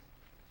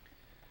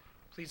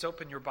Please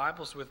open your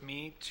Bibles with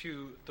me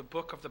to the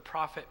book of the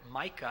prophet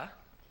Micah.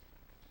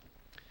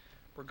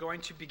 We're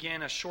going to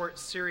begin a short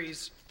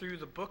series through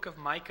the book of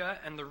Micah,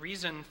 and the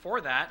reason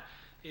for that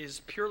is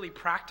purely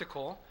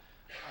practical.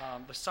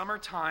 The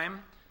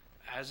summertime,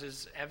 as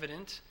is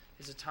evident,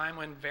 is a time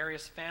when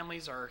various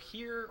families are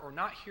here or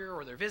not here,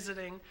 or they're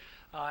visiting.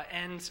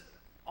 And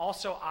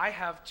also, I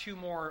have 2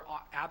 more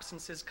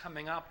absences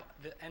coming up.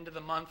 The end of the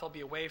month, I'll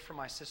be away for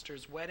my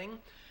sister's wedding.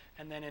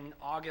 And then in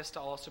August,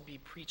 I'll also be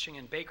preaching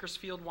in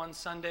Bakersfield one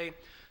Sunday.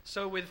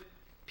 So with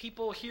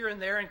people here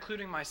and there,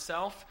 including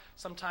myself,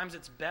 sometimes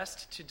it's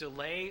best to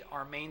delay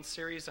our main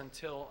series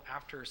until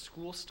after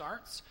school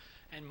starts.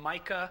 And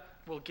Micah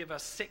will give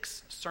us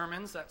 6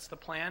 sermons, that's the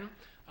plan,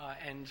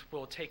 and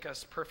will take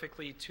us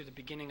perfectly to the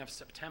beginning of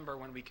September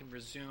when we can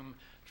resume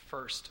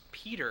 1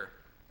 Peter.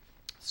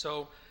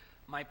 So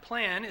my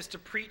plan is to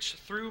preach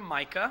through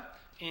Micah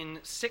in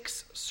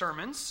 6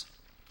 sermons.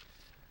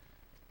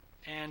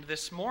 And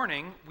this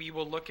morning, we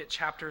will look at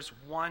chapters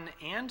 1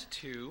 and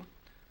 2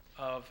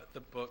 of the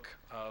book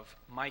of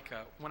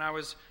Micah. When I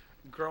was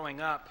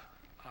growing up,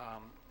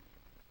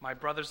 my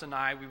brothers and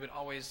I, we would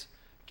always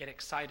get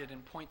excited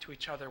and point to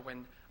each other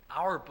when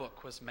our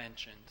book was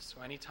mentioned.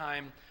 So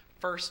anytime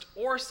 1st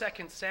or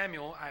 2nd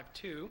Samuel, I have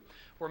 2,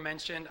 were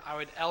mentioned, I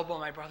would elbow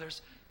my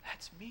brothers,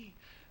 "That's me."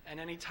 And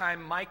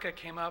anytime Micah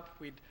came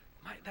up,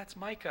 "That's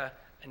Micah."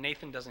 And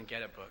Nathan doesn't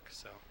get a book,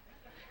 so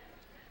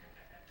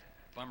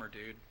bummer,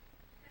 dude.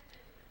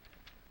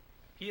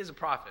 He is a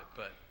prophet,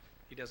 but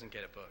he doesn't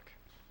get a book.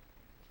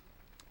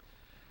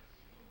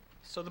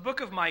 So the book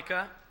of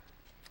Micah,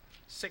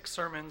 6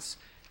 sermons.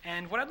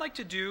 And what I'd like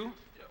to do,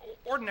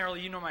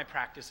 ordinarily, my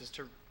practice is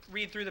to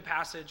read through the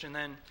passage and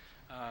then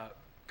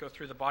go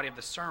through the body of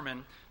the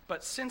sermon.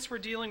 But since we're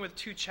dealing with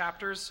 2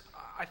 chapters,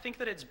 I think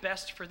that it's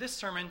best for this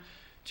sermon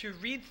to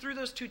read through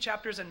those 2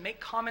 chapters and make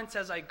comments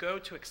as I go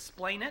to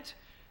explain it.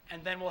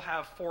 And then we'll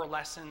have 4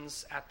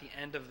 lessons at the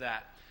end of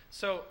that.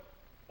 So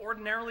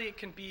ordinarily, it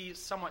can be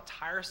somewhat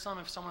tiresome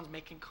if someone's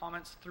making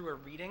comments through a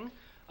reading,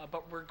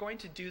 but we're going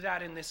to do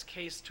that in this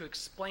case to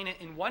explain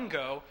it in one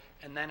go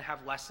and then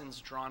have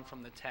lessons drawn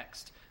from the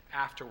text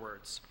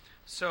afterwards.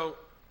 So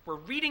we're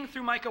reading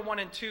through Micah 1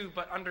 and 2,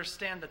 but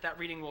understand that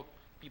reading will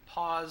be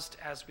paused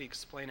as we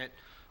explain it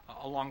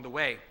along the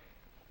way.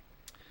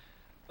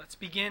 Let's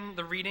begin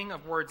the reading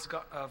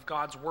of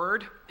God's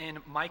word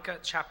in Micah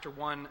chapter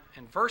 1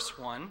 and verse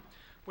 1.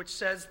 Which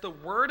says, "The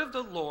word of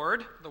the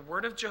Lord, the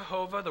word of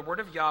Jehovah, the word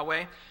of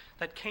Yahweh,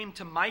 that came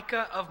to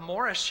Micah of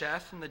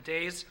Moresheth in the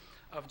days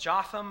of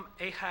Jotham,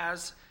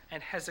 Ahaz,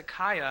 and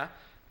Hezekiah,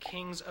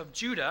 kings of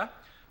Judah,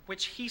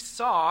 which he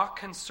saw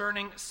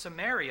concerning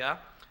Samaria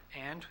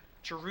and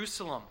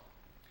Jerusalem."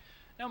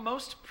 Now,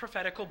 most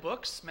prophetical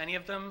books, many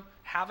of them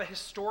have a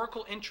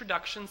historical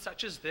introduction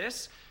such as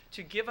this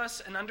to give us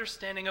an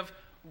understanding of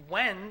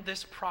when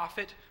this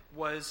prophet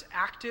was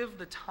active,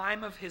 the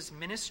time of his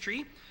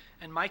ministry.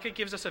 And Micah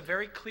gives us a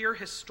very clear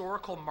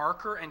historical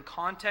marker and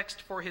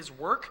context for his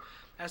work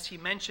as he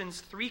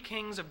mentions 3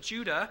 kings of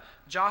Judah,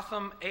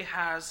 Jotham,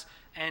 Ahaz,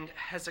 and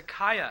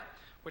Hezekiah,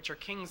 which are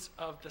kings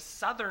of the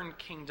southern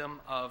kingdom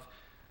of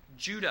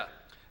Judah.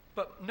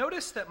 But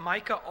notice that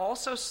Micah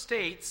also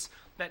states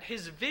that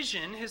his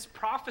vision, his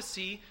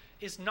prophecy,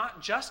 is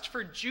not just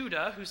for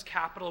Judah, whose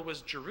capital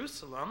was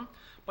Jerusalem,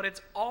 but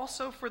it's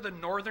also for the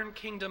northern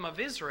kingdom of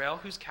Israel,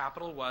 whose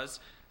capital was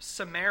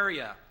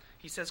Samaria.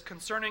 He says,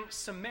 concerning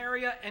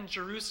Samaria and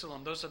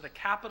Jerusalem, those are the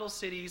capital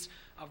cities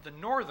of the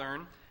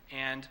northern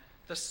and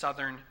the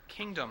southern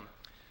kingdom.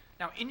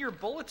 Now, in your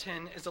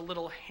bulletin is a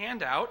little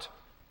handout,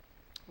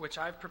 which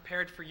I've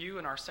prepared for you,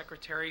 and our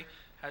secretary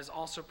has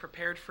also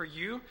prepared for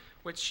you,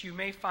 which you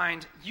may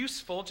find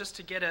useful just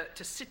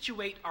to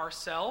situate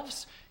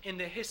ourselves in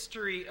the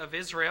history of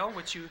Israel,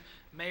 which you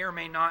may or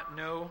may not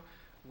know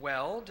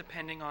well,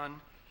 depending on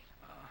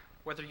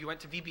whether you went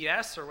to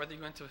VBS or whether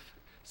you went to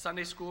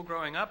Sunday school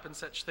growing up and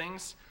such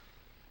things.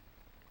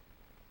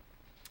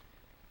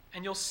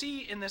 And you'll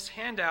see in this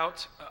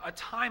handout a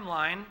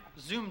timeline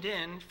zoomed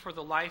in for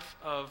the life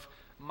of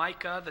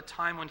Micah, the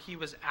time when he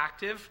was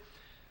active.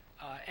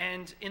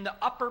 And in the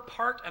upper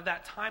part of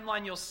that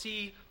timeline, you'll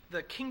see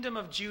the kingdom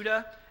of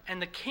Judah and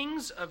the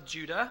kings of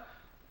Judah,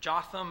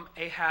 Jotham,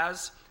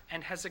 Ahaz,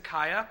 and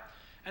Hezekiah.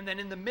 And then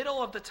in the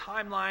middle of the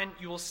timeline,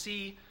 you will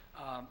see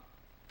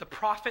the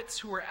prophets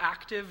who were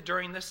active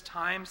during this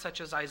time,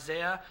 such as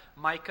Isaiah,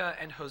 Micah,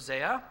 and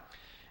Hosea.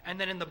 And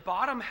then in the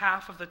bottom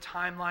half of the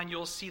timeline,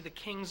 you'll see the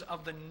kings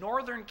of the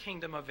northern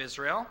kingdom of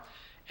Israel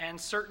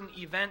and certain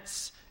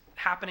events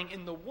happening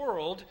in the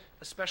world,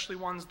 especially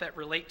ones that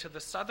relate to the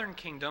southern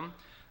kingdom.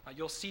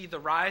 You'll see the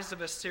rise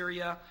of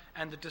Assyria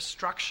and the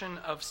destruction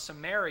of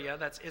Samaria,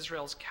 that's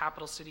Israel's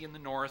capital city in the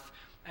north,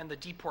 and the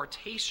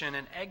deportation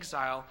and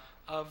exile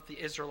of the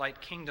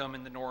Israelite kingdom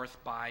in the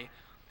north by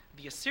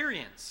the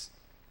Assyrians.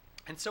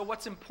 And so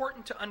what's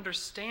important to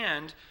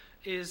understand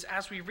is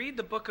as we read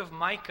the book of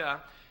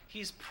Micah,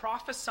 he's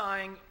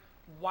prophesying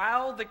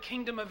while the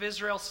kingdom of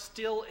Israel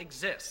still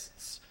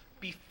exists,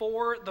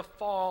 before the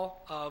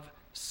fall of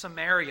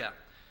Samaria.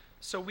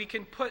 So we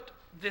can put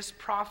this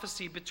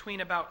prophecy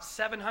between about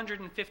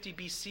 750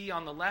 BC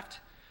on the left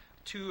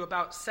to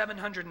about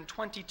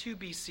 722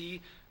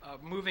 BC,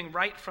 moving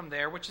right from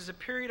there, which is a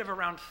period of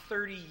around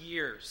 30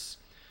 years.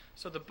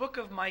 So the book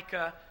of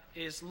Micah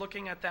is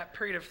looking at that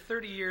period of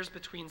 30 years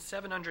between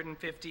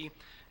 750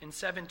 and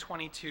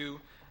 722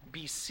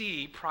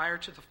 BC, prior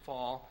to the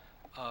fall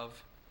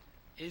of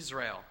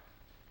Israel.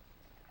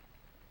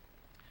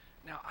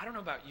 Now, I don't know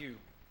about you,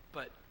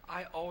 but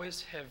I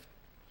always have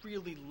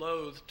really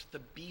loathed the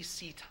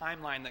BC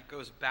timeline that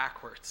goes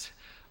backwards.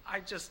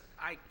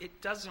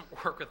 It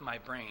doesn't work with my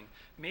brain.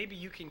 Maybe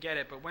you can get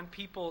it, but when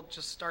people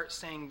just start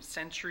saying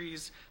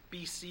centuries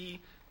BC,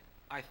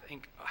 I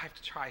think I have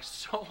to try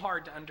so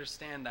hard to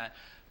understand that.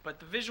 But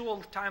the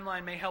visual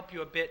timeline may help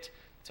you a bit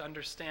to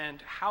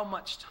understand how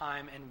much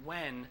time and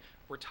when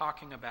we're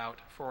talking about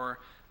for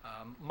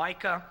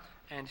Micah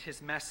and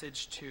his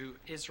message to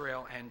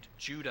Israel and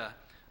Judah,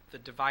 the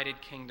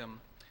divided kingdom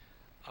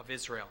of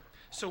Israel.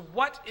 So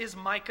what is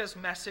Micah's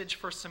message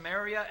for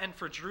Samaria and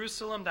for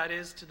Jerusalem, that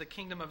is, to the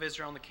kingdom of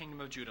Israel and the kingdom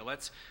of Judah?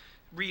 Let's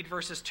read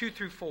verses 2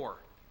 through 4.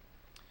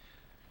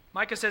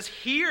 Micah says,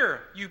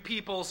 "Hear, you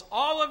peoples,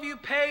 all of you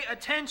pay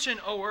attention,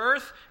 O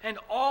earth, and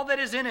all that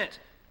is in it.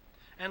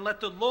 And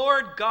let the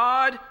Lord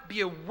God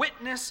be a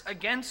witness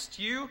against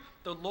you,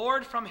 the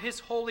Lord from his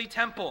holy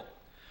temple.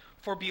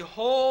 For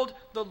behold,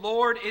 the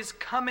Lord is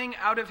coming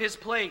out of his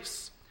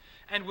place,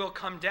 and will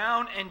come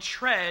down and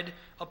tread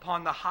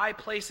upon the high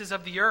places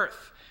of the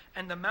earth.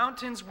 And the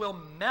mountains will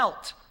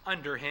melt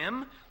under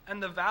him,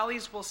 and the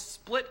valleys will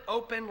split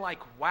open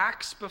like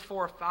wax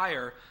before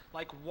fire,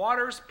 like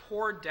waters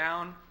poured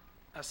down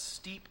a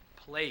steep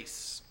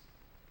place."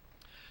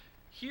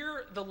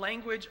 Hear the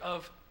language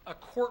of a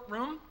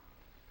courtroom.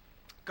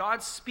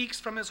 God speaks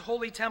from his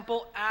holy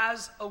temple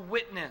as a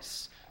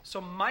witness.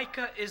 So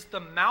Micah is the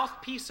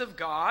mouthpiece of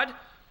God,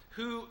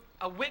 who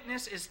a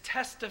witness is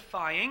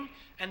testifying,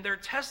 and their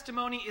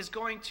testimony is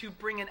going to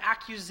bring an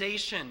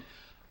accusation.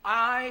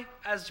 "I,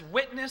 as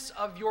witness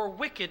of your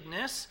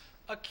wickedness,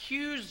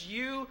 accuse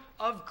you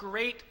of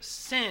great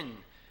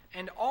sin."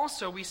 And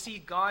also we see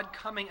God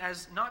coming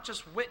as not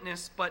just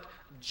witness, but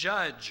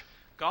judge.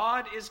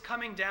 God is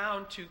coming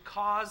down to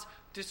cause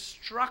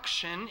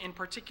destruction, in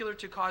particular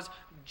to cause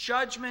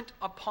judgment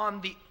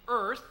upon the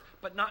earth,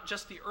 but not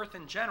just the earth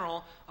in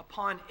general,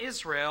 upon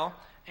Israel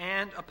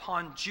and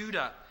upon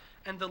Judah.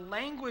 And the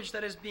language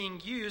that is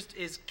being used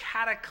is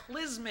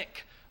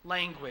cataclysmic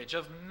language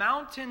of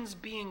mountains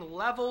being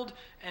leveled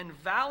and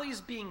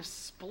valleys being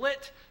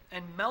split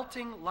and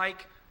melting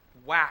like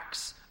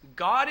wax.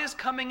 God is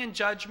coming in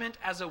judgment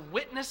as a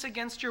witness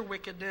against your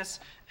wickedness,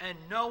 and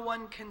no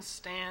one can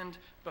stand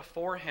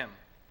before him.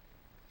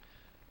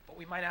 But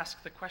we might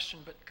ask the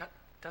question,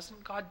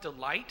 doesn't God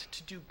delight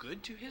to do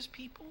good to his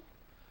people?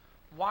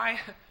 Why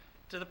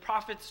do the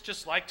prophets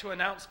just like to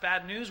announce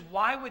bad news?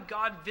 Why would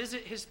God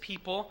visit his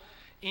people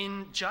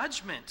in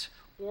judgment?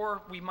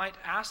 Or we might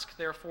ask,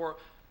 therefore,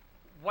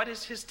 what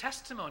is his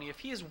testimony? If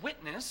he is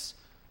witness,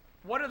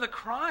 what are the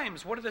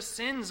crimes, what are the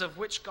sins of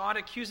which God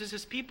accuses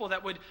his people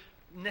that would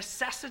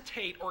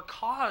necessitate or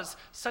cause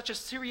such a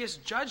serious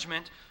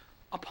judgment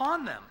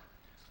upon them?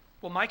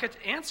 Well, Micah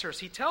answers.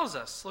 He tells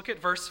us. Look at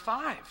verse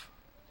 5.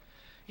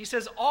 He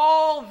says,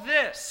 "All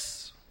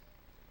this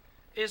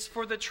is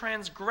for the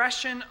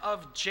transgression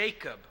of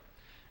Jacob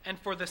and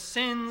for the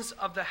sins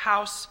of the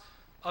house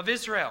of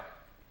Israel."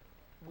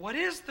 What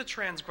is the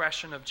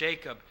transgression of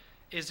Jacob?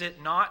 Is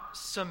it not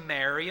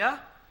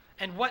Samaria?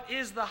 And what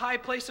is the high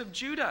place of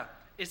Judah?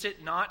 Is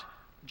it not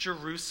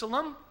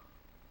Jerusalem?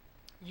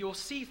 You'll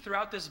see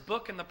throughout this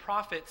book and the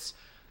prophets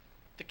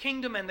the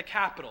kingdom and the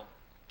capital.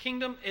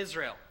 Kingdom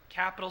Israel,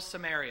 capital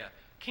Samaria.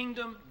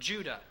 Kingdom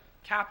Judah,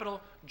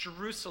 capital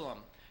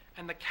Jerusalem.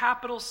 And the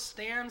capital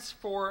stands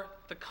for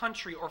the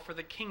country or for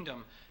the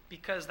kingdom,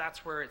 because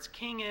that's where its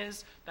king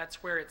is,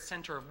 that's where its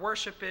center of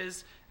worship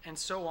is, and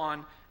so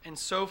on and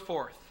so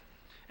forth.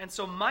 And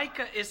so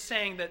Micah is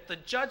saying that the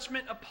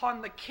judgment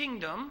upon the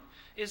kingdom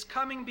is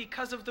coming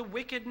because of the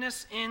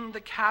wickedness in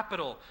the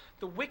capital.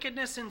 The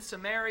wickedness in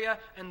Samaria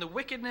and the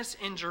wickedness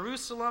in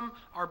Jerusalem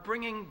are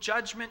bringing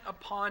judgment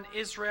upon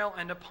Israel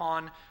and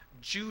upon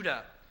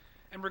Judah.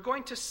 And we're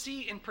going to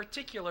see in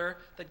particular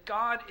that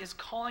God is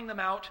calling them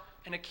out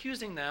and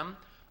accusing them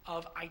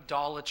of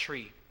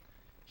idolatry.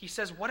 He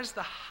says, what is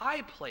the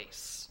high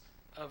place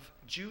of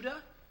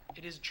Judah?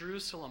 It is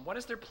Jerusalem. What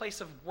is their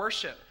place of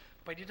worship?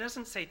 But he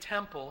doesn't say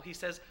temple, he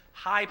says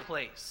high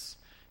place.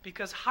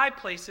 Because high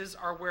places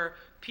are where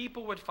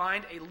people would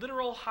find a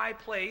literal high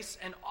place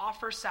and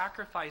offer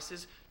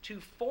sacrifices to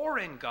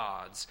foreign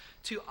gods,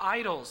 to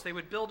idols. They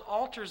would build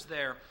altars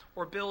there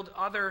or build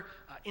other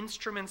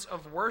instruments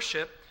of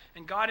worship.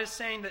 And God is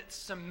saying that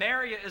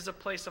Samaria is a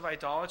place of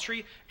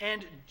idolatry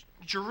and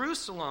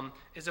Jerusalem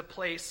is a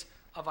place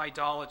of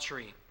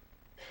idolatry.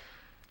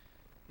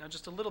 Now,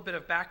 just a little bit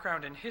of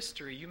background in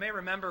history. You may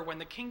remember when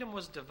the kingdom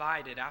was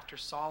divided after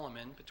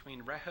Solomon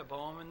between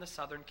Rehoboam in the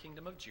southern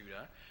kingdom of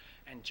Judah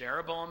and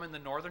Jeroboam in the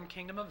northern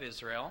kingdom of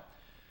Israel.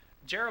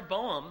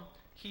 Jeroboam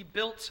he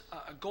built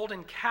a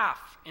golden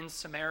calf in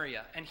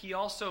Samaria, and he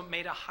also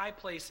made a high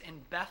place in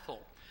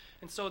Bethel.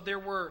 And so there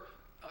were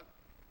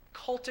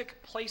cultic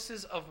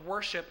places of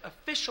worship,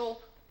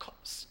 official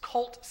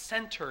cult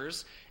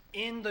centers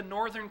in the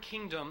northern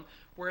kingdom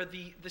where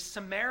the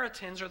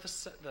Samaritans, or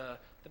the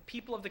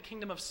people of the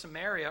kingdom of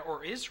Samaria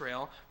or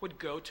Israel, would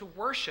go to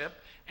worship,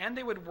 and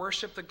they would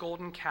worship the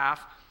golden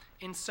calf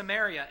in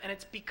Samaria. And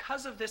it's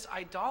because of this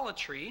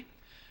idolatry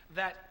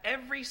that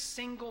every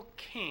single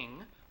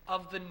king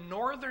of the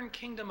northern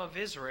kingdom of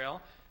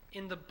Israel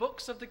in the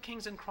books of the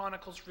Kings and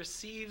Chronicles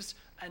receives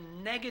a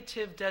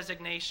negative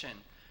designation.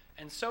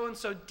 And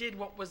so did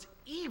what was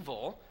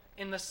evil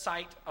in the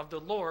sight of the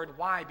Lord.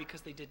 Why?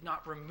 Because they did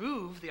not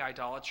remove the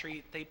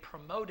idolatry. They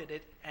promoted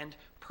it and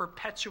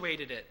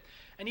perpetuated it.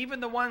 And even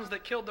the ones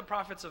that killed the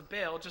prophets of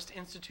Baal just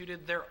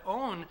instituted their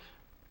own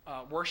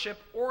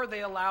worship, or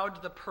they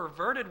allowed the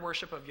perverted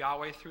worship of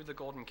Yahweh through the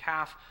golden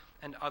calf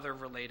and other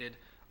related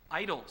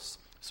idols.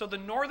 So the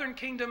northern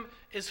kingdom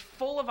is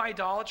full of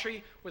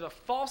idolatry, with a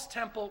false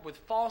temple, with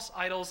false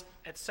idols,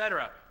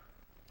 etc.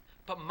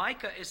 But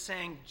Micah is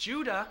saying,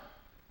 Judah,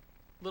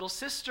 little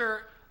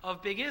sister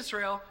of big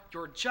Israel,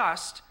 you're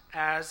just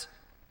as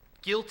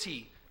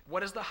guilty.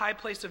 What is the high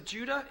place of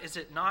Judah? Is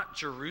it not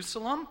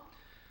Jerusalem?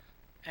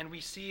 And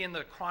we see in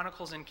the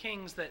Chronicles and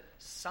Kings that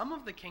some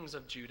of the kings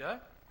of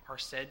Judah are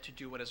said to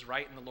do what is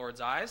right in the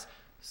Lord's eyes.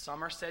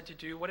 Some are said to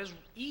do what is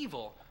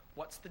evil.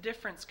 What's the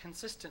difference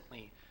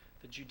consistently?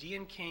 The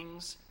Judean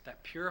kings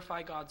that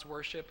purify God's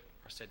worship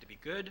are said to be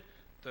good.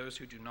 Those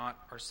who do not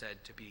are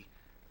said to be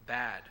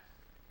bad.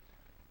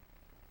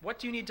 What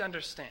do you need to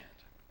understand?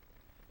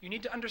 You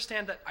need to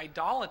understand that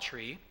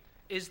idolatry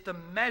is the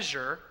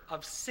measure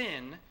of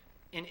sin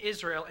in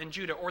Israel and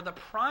Judah, or the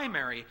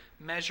primary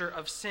measure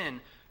of sin.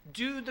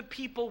 Do the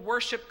people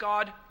worship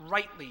God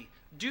rightly?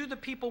 Do the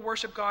people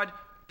worship God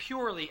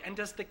purely? And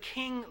does the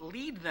king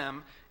lead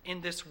them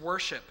in this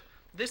worship?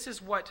 This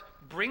is what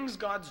brings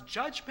God's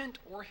judgment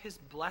or his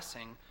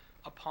blessing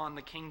upon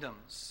the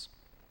kingdoms.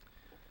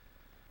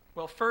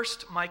 Well,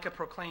 first, Micah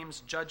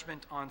proclaims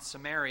judgment on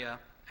Samaria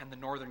and the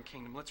northern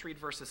kingdom. Let's read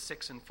verses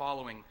 6 and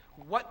following.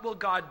 What will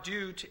God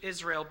do to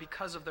Israel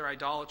because of their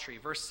idolatry?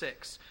 Verse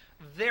 6.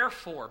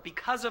 Therefore,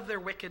 because of their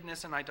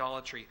wickedness and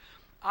idolatry,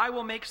 I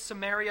will make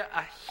Samaria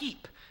a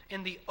heap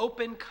in the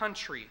open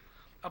country,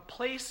 a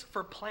place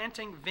for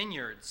planting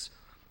vineyards,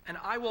 and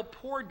I will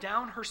pour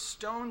down her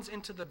stones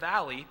into the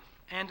valley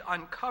and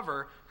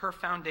uncover her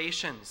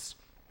foundations.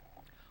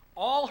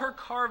 All her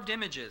carved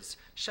images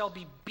shall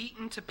be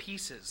beaten to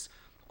pieces.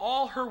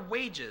 All her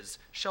wages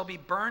shall be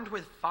burned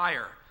with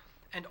fire.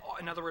 And,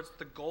 in other words,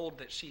 the gold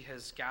that she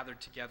has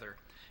gathered together.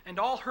 And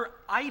all her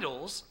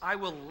idols I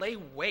will lay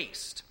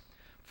waste.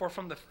 For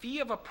from the fee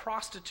of a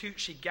prostitute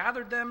she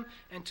gathered them,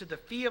 and to the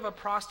fee of a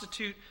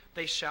prostitute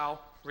they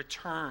shall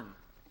return.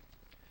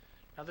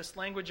 Now, this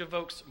language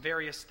evokes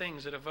various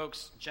things. It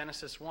evokes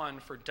Genesis 1,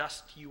 for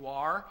dust you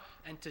are,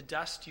 and to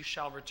dust you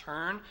shall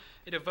return.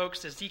 It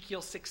evokes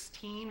Ezekiel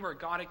 16, where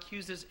God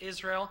accuses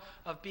Israel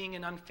of being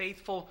an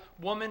unfaithful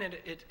woman.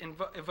 It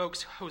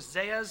evokes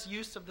Hosea's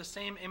use of the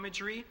same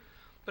imagery.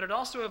 But it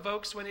also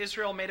evokes when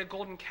Israel made a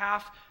golden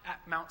calf at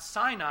Mount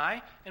Sinai.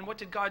 And what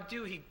did God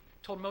do? He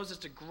told Moses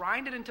to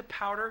grind it into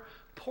powder,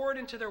 pour it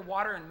into their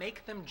water, and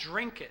make them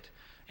drink it.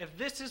 If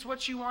this is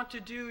what you want to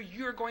do,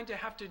 you're going to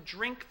have to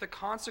drink the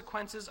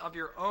consequences of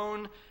your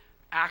own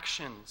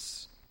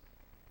actions.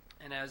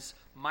 And as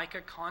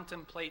Micah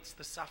contemplates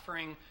the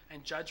suffering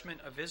and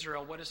judgment of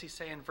Israel, what does he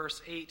say in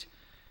verse 8?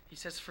 He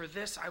says, for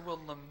this I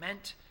will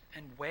lament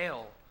and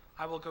wail.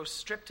 I will go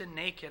stripped and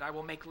naked. I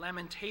will make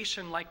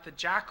lamentation like the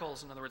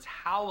jackals, in other words,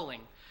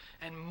 howling,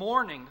 and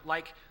mourning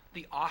like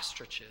the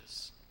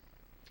ostriches.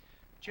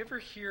 Do you ever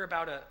hear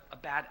about a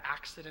bad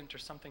accident or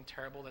something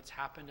terrible that's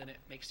happened and it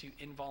makes you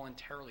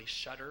involuntarily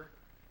shudder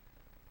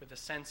with a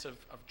sense of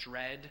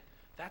dread?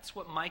 That's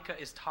what Micah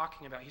is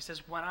talking about. He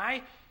says, when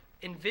I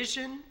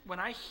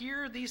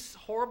hear these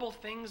horrible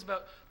things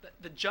about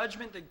the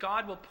judgment that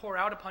God will pour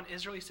out upon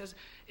Israel, he says,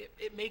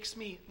 it makes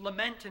me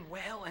lament and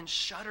wail and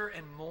shudder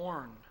and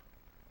mourn.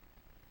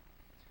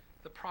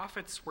 The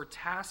prophets were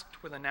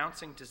tasked with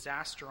announcing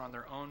disaster on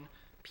their own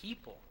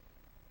people.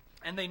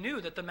 And they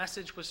knew that the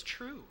message was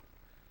true.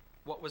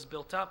 What was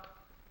built up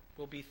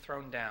will be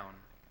thrown down.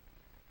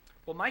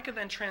 Well, Micah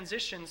then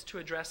transitions to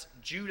address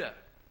Judah.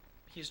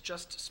 He's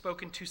just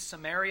spoken to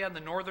Samaria, the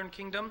northern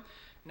kingdom.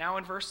 Now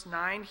in verse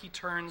 9, he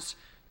turns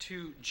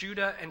to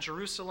Judah and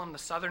Jerusalem, the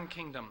southern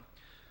kingdom.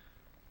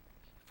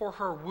 For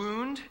her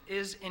wound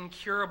is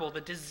incurable.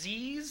 The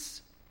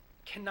disease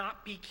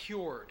cannot be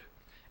cured.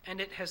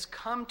 And it has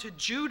come to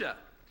Judah.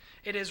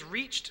 It has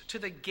reached to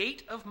the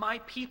gate of my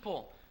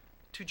people,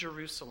 to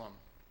Jerusalem.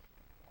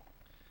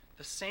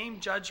 The same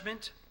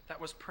judgment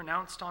that was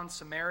pronounced on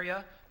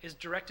Samaria is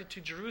directed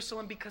to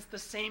Jerusalem because the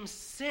same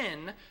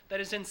sin that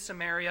is in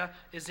Samaria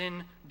is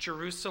in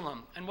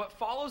Jerusalem. And what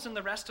follows in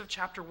the rest of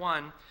chapter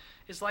 1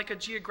 is like a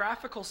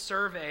geographical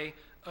survey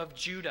of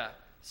Judah.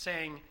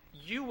 saying,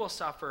 you will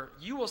suffer,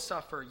 you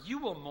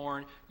will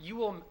mourn, you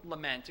will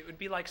lament. It would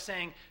be like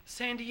saying,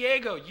 San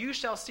Diego, you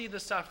shall see the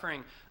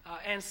suffering,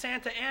 and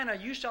Santa Ana,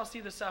 you shall see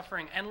the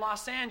suffering, and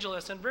Los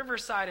Angeles, and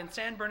Riverside, and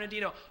San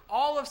Bernardino,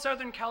 all of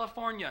Southern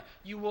California,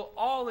 you will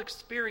all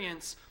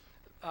experience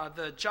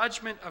the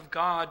judgment of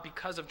God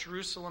because of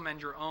Jerusalem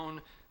and your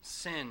own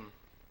sin.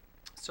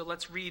 So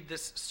let's read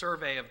this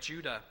survey of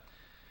Judah.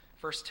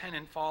 Verse 10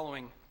 and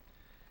following.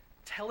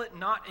 Tell it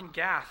not in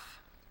Gath,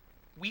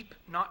 weep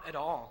not at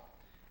all.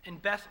 In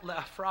Beth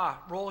Le'aphrah,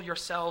 roll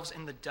yourselves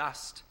in the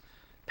dust.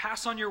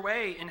 Pass on your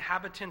way,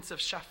 inhabitants of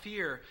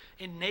Shaphir,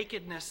 in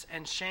nakedness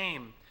and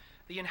shame.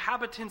 The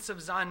inhabitants of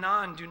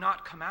Zaanan do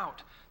not come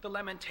out. The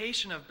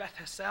lamentation of Beth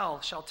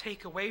Hesel shall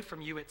take away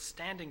from you its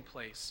standing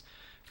place.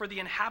 For the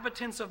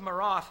inhabitants of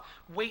Maroth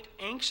wait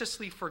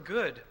anxiously for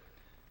good.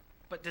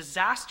 But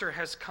disaster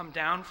has come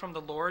down from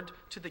the Lord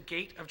to the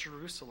gate of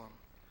Jerusalem.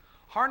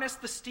 Harness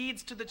the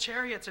steeds to the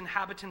chariots,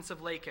 inhabitants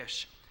of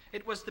Lachish.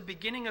 It was the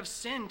beginning of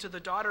sin to the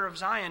daughter of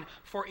Zion,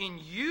 for in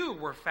you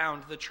were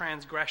found the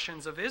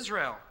transgressions of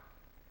Israel.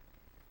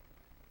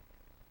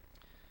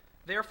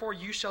 Therefore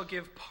you shall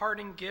give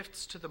parting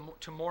gifts to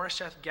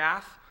Moresheth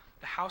Gath.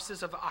 The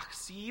houses of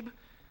Achzib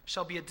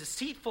shall be a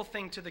deceitful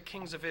thing to the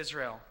kings of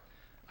Israel.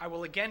 I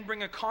will again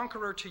bring a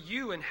conqueror to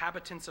you,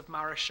 inhabitants of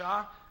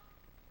Mareshah.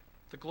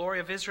 The glory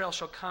of Israel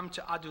shall come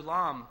to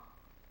Adullam.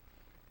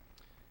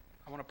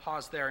 I want to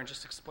pause there and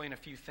just explain a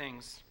few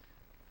things.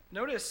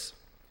 Notice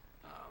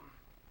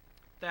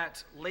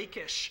that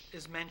Lachish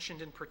is mentioned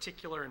in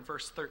particular in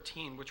verse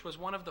 13, which was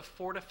one of the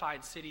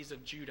fortified cities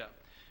of Judah.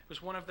 It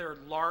was one of their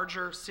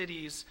larger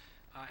cities,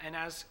 and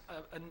as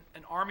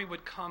an army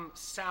would come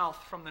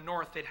south from the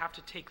north, they'd have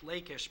to take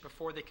Lachish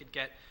before they could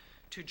get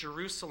to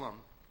Jerusalem.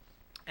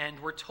 And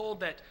we're told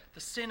that the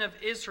sin of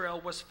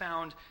Israel was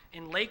found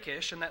in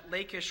Lachish, and that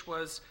Lachish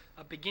was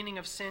a beginning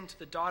of sin to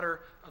the daughter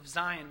of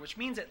Zion, which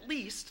means at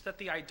least that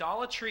the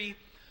idolatry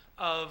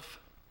of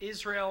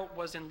Israel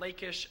was in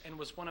Lachish and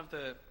was one of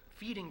the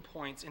feeding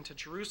points into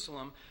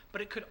Jerusalem.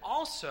 But it could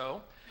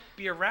also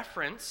be a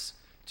reference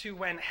to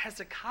when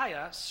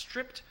Hezekiah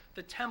stripped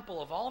the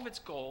temple of all of its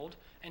gold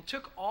and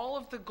took all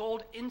of the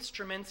gold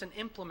instruments and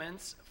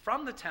implements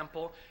from the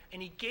temple,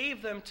 and he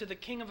gave them to the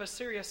king of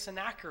Assyria,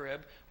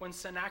 Sennacherib, when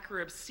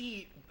Sennacherib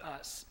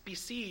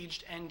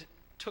besieged and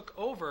took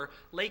over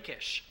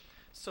Lachish.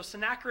 So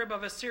Sennacherib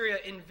of Assyria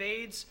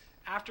invades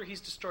after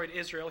he's destroyed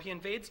Israel. He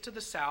invades to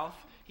the south.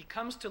 He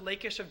comes to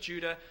Lachish of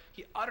Judah.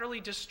 He utterly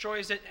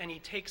destroys it, and he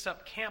takes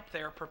up camp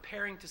there,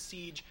 preparing to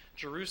siege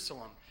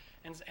Jerusalem.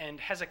 And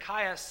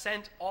Hezekiah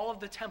sent all of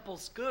the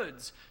temple's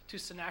goods to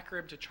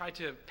Sennacherib to try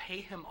to pay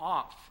him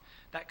off.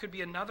 That could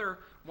be another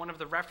one of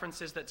the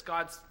references that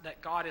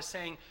God is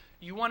saying,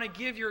 you want to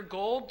give your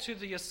gold to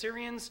the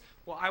Assyrians?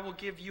 Well, I will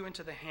give you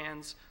into the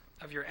hands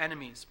of your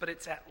enemies. But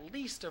it's at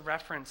least a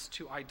reference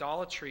to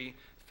idolatry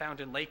found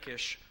in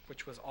Lachish,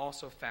 which was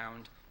also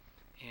found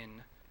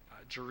in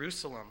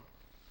Jerusalem.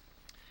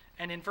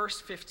 And in verse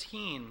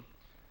 15,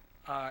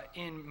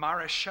 in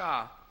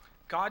Mareshah,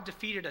 God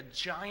defeated a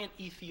giant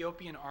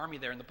Ethiopian army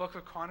there. In the book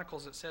of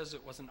Chronicles, it says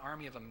it was an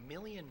army of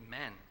 1,000,000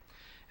 men.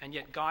 And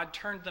yet God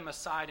turned them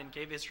aside and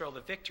gave Israel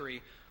the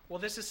victory. Well,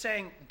 this is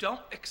saying,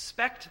 don't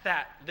expect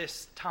that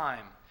this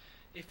time.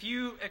 If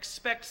you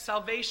expect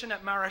salvation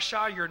at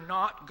Mareshah, you're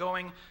not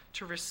going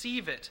to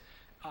receive it.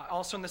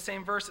 Also in the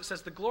same verse, it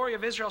says, the glory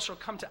of Israel shall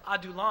come to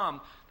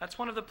Adullam. That's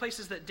one of the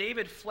places that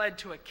David fled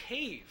to a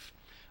cave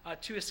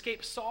to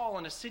escape Saul,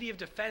 and a city of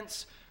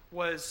defense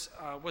was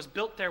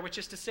built there, which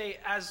is to say,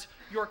 as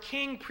your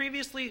king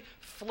previously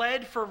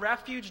fled for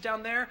refuge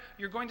down there,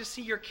 you're going to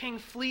see your king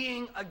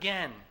fleeing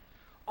again.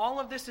 All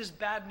of this is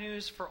bad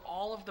news for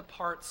all of the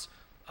parts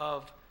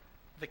of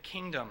the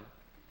kingdom.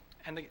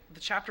 And the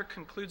chapter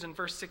concludes in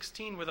verse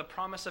 16 with a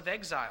promise of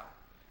exile.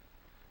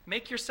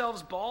 Make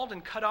yourselves bald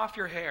and cut off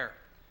your hair.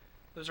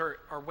 Those are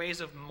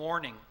ways of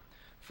mourning.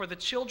 For the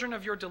children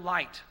of your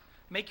delight,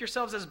 make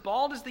yourselves as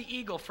bald as the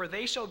eagle, for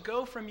they shall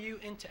go from you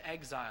into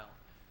exile.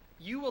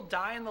 You will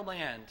die in the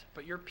land,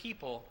 but your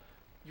people,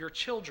 your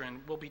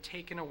children, will be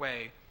taken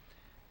away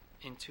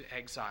into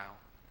exile.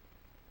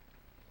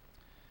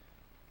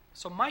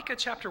 So Micah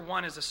chapter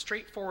 1 is a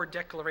straightforward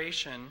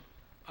declaration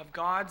of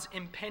God's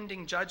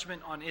impending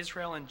judgment on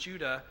Israel and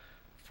Judah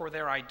for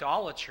their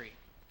idolatry.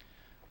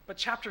 But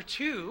chapter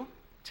 2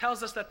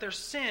 tells us that their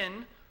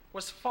sin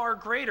was far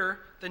greater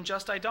than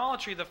just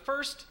idolatry. The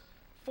first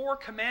 4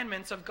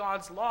 commandments of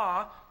God's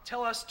law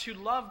tell us to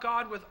love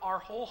God with our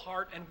whole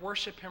heart and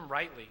worship him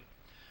rightly.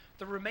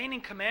 The remaining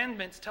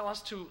commandments tell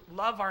us to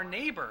love our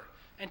neighbor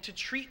and to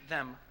treat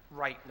them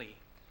rightly.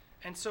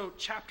 And so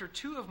chapter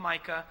 2 of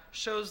Micah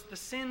shows the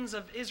sins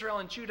of Israel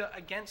and Judah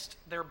against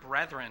their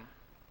brethren.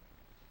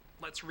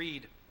 Let's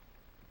read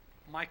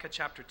Micah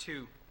chapter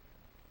 2.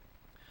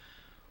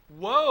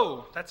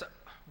 Woe!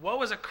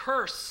 Woe is a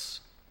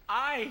curse.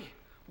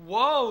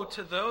 Woe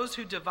to those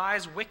who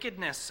devise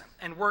wickedness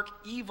and work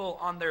evil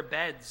on their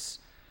beds.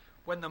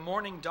 When the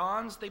morning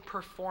dawns, they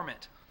perform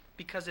it,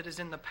 because it is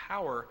in the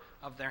power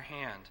of their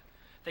hand.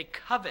 They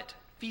covet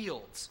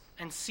fields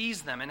and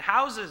seize them, and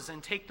houses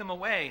and take them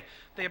away.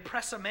 They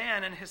oppress a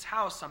man and his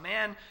house, a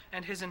man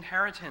and his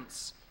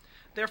inheritance.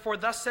 Therefore,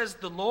 thus says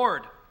the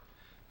Lord,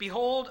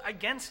 behold,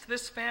 against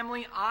this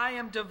family I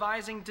am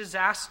devising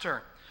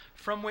disaster,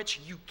 from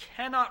which you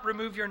cannot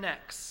remove your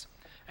necks,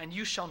 and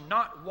you shall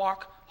not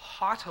walk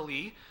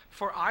haughtily,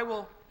 for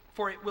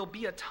it will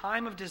be a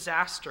time of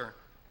disaster.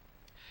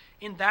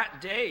 In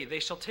that day they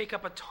shall take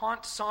up a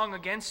taunt song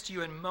against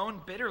you and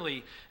moan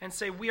bitterly and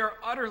say, we are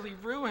utterly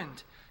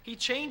ruined. He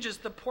changes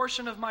the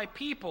portion of my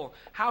people,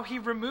 how he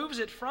removes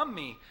it from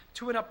me.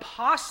 To an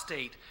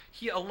apostate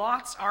he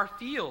allots our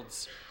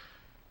fields.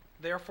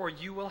 Therefore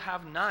you will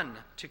have none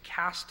to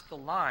cast the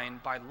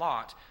line by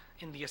lot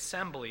in the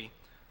assembly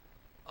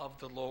of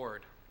the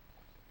Lord.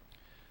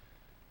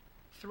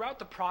 Throughout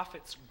the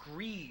prophets,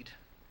 greed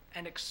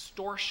and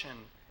extortion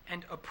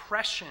and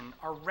oppression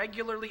are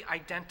regularly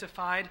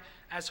identified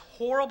as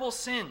horrible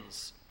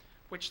sins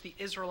which the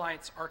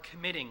Israelites are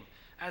committing,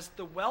 as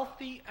the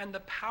wealthy and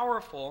the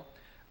powerful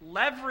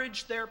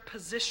leverage their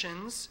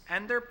positions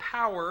and their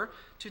power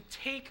to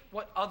take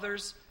what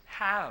others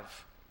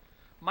have.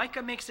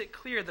 Micah makes it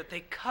clear that they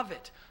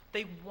covet,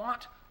 they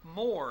want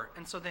more,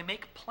 and so they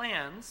make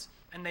plans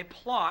and they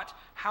plot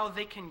how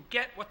they can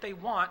get what they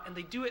want, and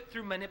they do it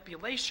through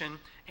manipulation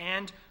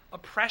and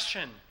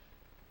oppression.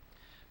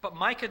 But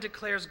Micah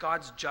declares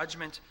God's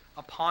judgment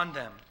upon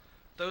them.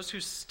 Those who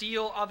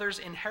steal others'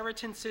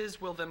 inheritances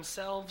will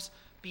themselves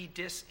be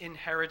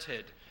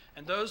disinherited,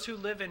 and those who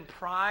live in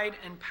pride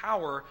and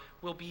power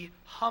will be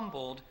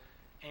humbled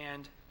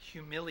and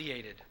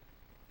humiliated.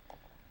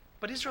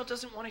 But Israel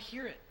doesn't want to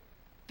hear it.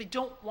 They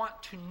don't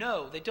want to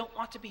know. They don't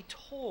want to be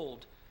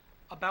told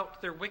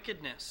about their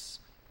wickedness.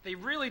 They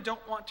really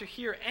don't want to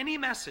hear any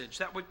message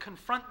that would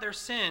confront their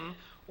sin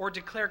or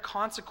declare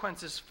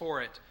consequences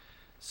for it.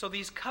 So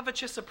these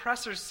covetous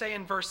oppressors say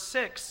in verse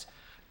 6,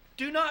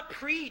 do not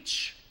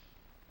preach,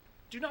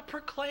 do not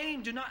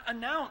proclaim, do not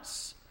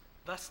announce.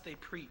 Thus they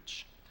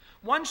preach.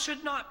 One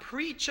should not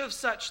preach of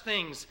such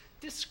things.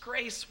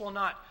 Disgrace will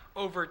not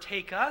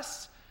overtake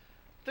us.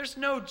 There's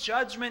no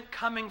judgment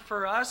coming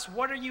for us.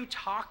 What are you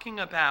talking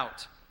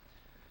about?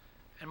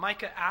 And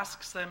Micah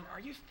asks them, are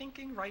you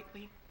thinking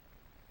rightly?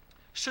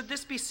 Should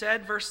this be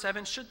said, verse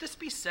 7, should this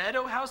be said,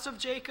 O house of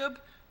Jacob?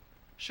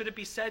 Should it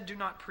be said, do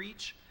not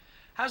preach?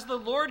 Has the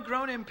Lord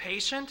grown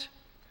impatient?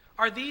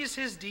 Are these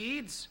his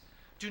deeds?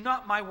 Do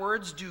not my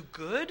words do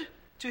good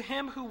to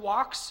him who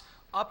walks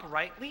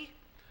uprightly?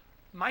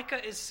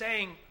 Micah is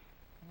saying,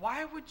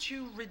 why would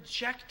you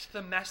reject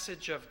the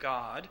message of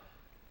God?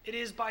 It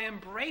is by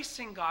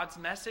embracing God's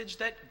message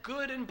that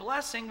good and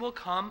blessing will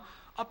come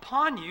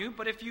upon you.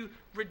 But if you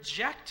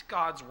reject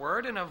God's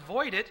word and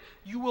avoid it,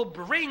 you will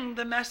bring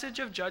the message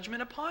of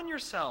judgment upon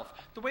yourself.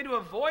 The way to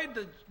avoid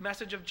the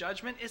message of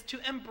judgment is to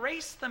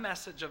embrace the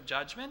message of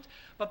judgment.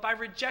 But by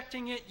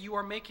rejecting it, you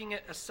are making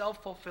it a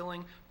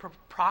self-fulfilling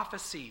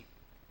prophecy.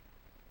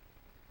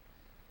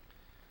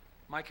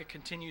 Micah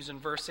continues in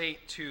verse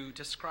 8 to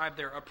describe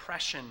their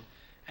oppression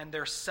and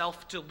their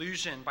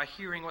self-delusion by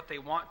hearing what they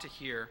want to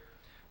hear.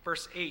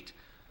 Verse 8,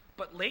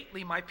 but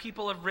lately my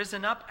people have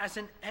risen up as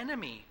an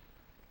enemy.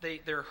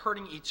 They're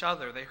hurting each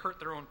other. They hurt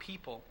their own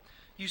people.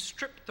 You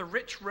stripped the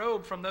rich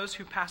robe from those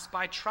who passed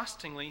by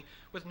trustingly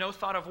with no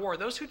thought of war.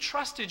 Those who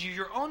trusted you,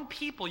 your own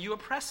people, you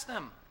oppress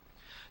them.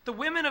 The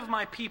women of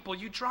my people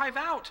you drive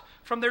out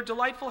from their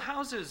delightful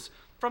houses.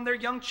 From their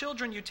young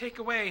children you take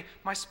away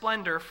my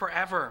splendor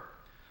forever.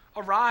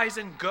 Arise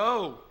and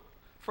go,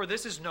 for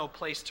this is no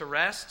place to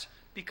rest,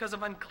 because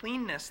of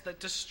uncleanness that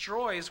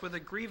destroys with a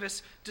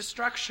grievous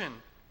destruction.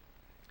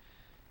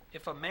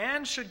 If a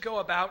man should go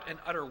about and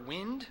utter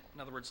wind,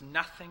 in other words,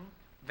 nothing,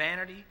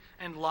 vanity,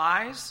 and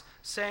lies,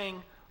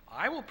 saying,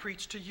 I will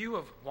preach to you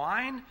of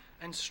wine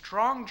and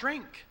strong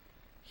drink,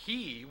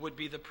 he would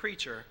be the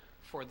preacher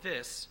for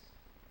this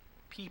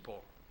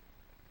people.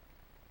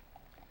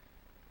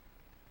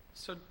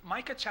 So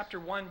Micah chapter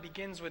 1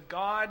 begins with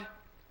God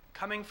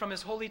coming from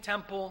his holy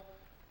temple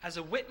as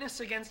a witness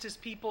against his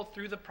people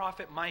through the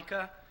prophet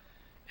Micah.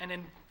 And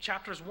in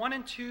chapters 1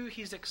 and 2,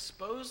 he's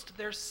exposed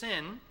their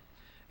sin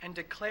and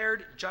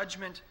declared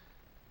judgment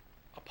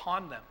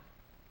upon them.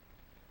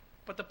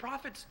 But the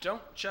prophets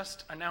don't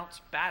just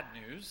announce bad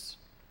news,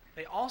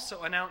 they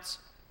also announce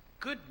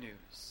good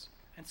news.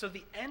 And so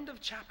the end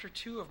of chapter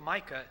 2 of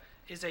Micah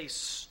is a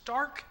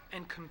stark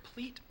and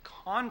complete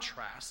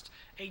contrast,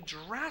 a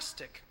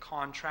drastic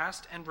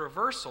contrast and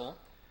reversal,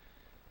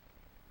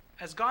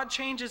 as God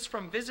changes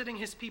from visiting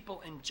his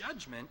people in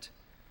judgment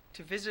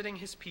to visiting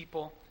his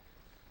people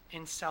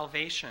in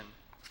salvation.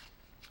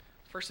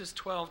 Verses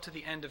 12 to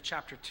the end of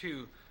chapter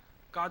 2,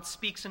 God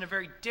speaks in a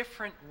very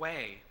different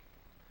way.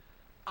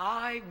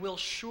 I will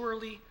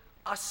surely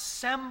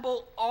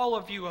assemble all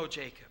of you, O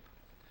Jacob.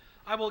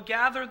 I will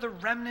gather the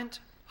remnant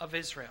of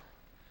Israel,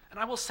 and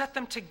I will set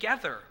them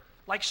together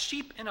like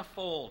sheep in a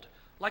fold,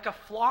 like a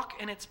flock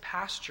in its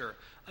pasture,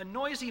 a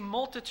noisy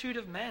multitude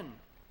of men.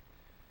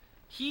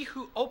 He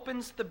who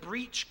opens the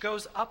breach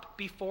goes up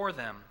before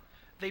them.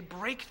 They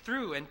break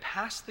through and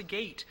pass the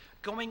gate,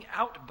 going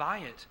out by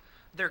it.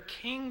 Their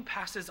king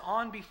passes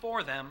on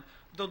before them,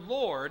 the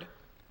Lord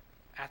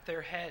at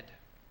their head.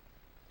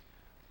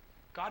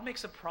 God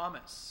makes a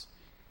promise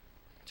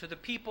to the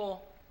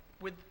people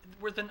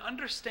with an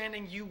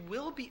understanding: you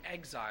will be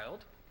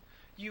exiled,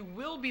 you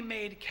will be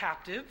made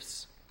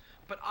captives,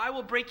 but I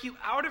will break you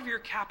out of your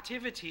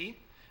captivity,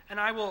 and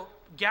I will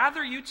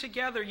gather you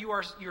together.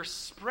 You're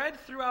spread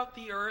throughout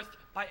the earth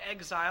by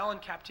exile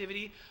and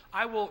captivity.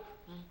 I will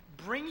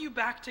bring you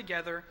back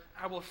together.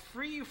 I will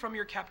free you from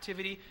your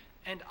captivity,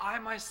 and I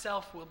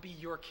myself will be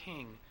your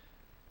king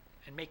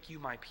and make you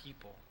my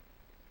people.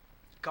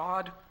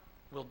 God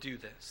will do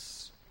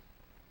this.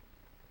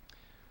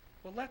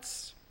 Well,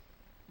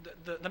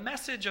 the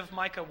message of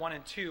Micah 1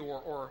 and 2,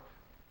 or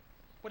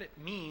what it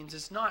means,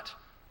 is not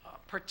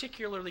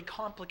particularly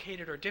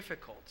complicated or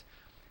difficult.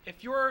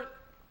 If your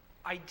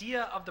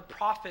idea of the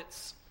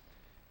prophets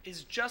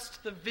is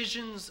just the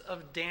visions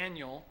of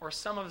Daniel, or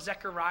some of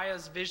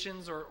Zechariah's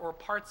visions, or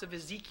parts of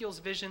Ezekiel's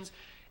visions,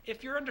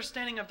 if your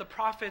understanding of the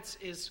prophets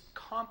is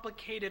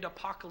complicated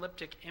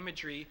apocalyptic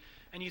imagery,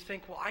 and you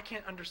think, well, I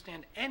can't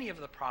understand any of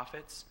the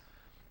prophets,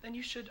 then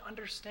you should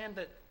understand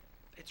that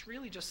it's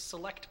really just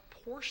select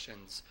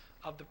portions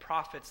of the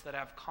prophets that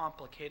have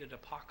complicated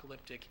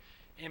apocalyptic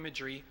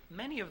imagery.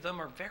 Many of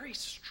them are very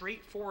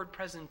straightforward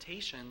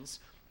presentations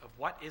of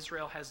what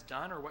Israel has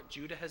done, or what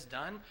Judah has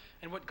done,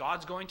 and what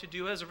God's going to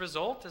do as a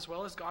result, as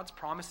well as God's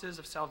promises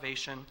of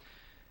salvation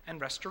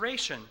and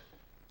restoration.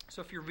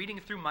 So if you're reading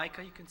through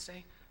Micah, you can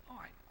say, oh,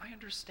 I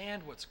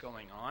understand what's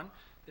going on.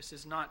 This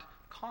is not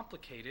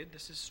complicated.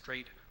 This is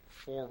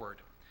straightforward.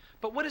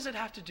 But what does it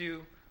have to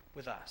do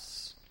with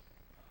us?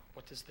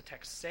 What does the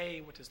text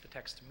say? What does the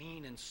text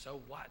mean? And so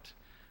what?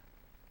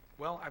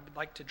 Well, I would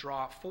like to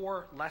draw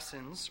 4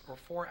 lessons or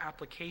 4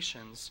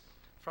 applications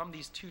from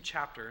these 2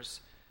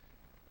 chapters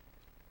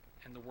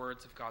and the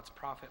words of God's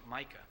prophet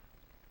Micah.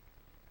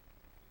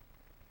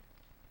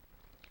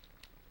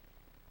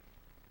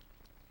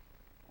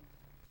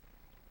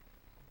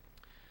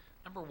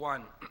 Number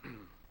 1,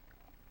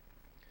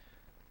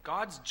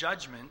 God's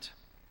judgment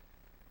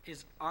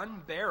is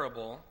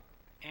unbearable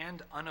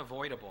and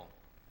unavoidable.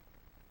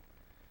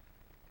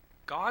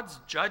 God's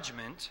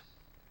judgment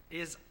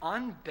is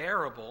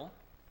unbearable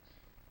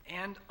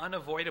and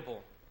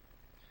unavoidable.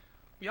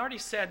 We already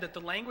said that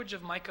the language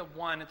of Micah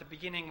 1 at the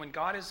beginning, when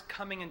God is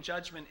coming in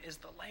judgment, is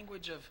the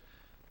language of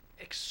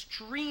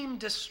extreme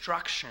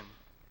destruction.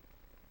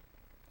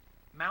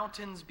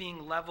 Mountains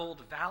being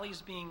leveled,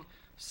 valleys being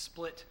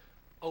split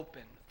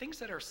open. Things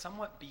that are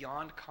somewhat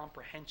beyond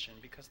comprehension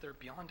because they're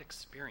beyond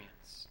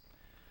experience.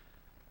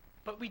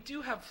 But we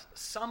do have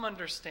some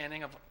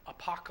understanding of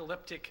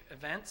apocalyptic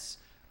events.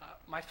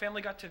 My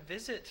family got to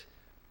visit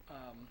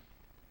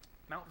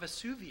Mount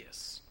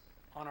Vesuvius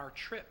on our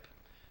trip.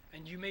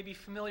 And you may be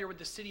familiar with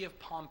the city of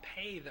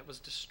Pompeii that was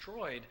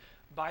destroyed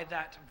by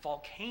that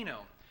volcano.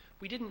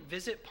 We didn't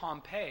visit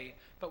Pompeii,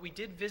 but we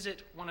did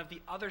visit one of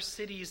the other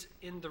cities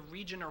in the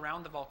region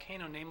around the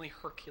volcano, namely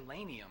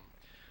Herculaneum,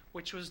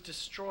 which was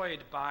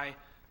destroyed by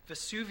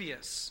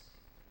Vesuvius.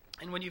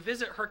 And when you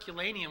visit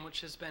Herculaneum, which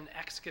has been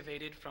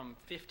excavated from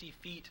 50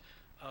 feet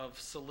of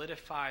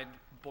solidified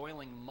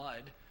boiling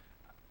mud,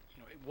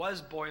 it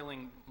was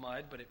boiling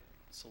mud, but it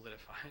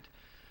solidified.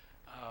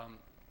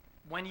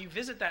 When you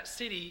visit that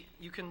city,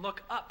 you can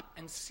look up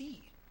and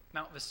see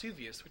Mount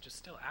Vesuvius, which is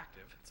still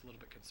active. It's a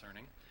little bit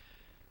concerning.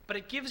 But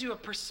it gives you a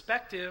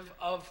perspective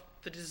of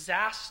the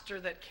disaster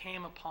that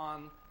came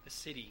upon the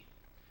city.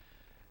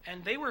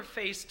 And they were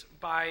faced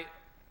by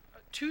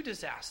 2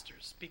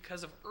 disasters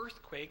because of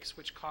earthquakes,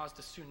 which caused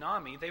a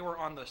tsunami. They were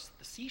on the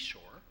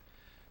seashore.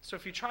 So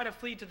if you try to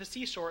flee to the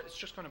seashore, it's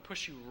just going to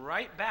push you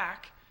right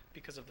back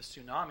because of the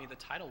tsunami, the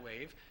tidal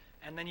wave.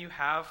 And then you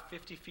have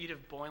 50 feet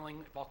of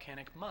boiling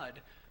volcanic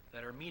mud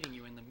that are meeting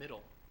you in the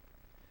middle.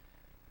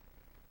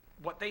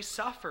 What they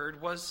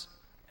suffered was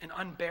an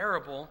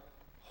unbearable,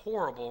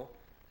 horrible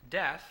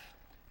death,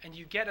 and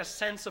you get a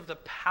sense of the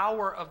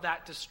power of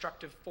that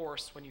destructive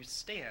force when you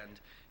stand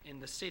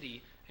in the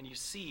city and you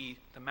see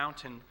the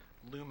mountain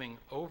looming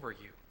over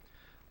you.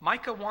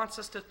 Micah wants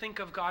us to think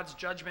of God's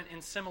judgment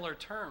in similar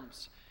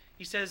terms.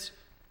 He says,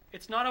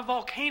 it's not a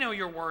volcano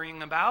you're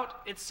worrying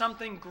about, it's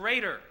something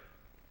greater.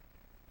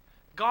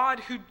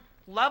 God who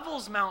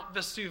levels Mount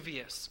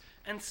Vesuvius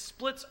and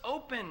splits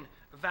open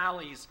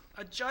valleys,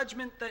 a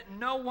judgment that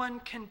no one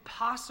can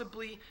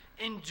possibly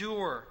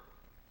endure.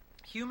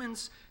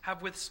 Humans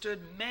have withstood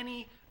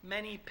many,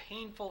 many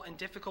painful and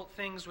difficult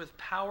things with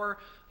power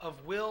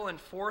of will and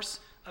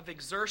force of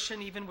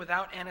exertion, even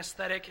without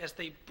anesthetic, as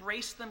they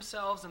brace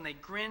themselves and they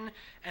grin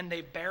and they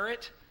bear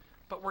it.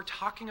 But we're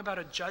talking about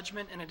a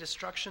judgment and a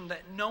destruction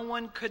that no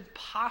one could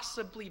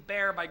possibly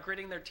bear by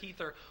gritting their teeth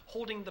or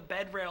holding the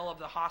bed rail of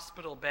the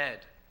hospital bed.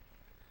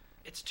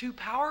 It's too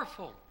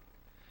powerful.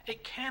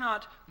 It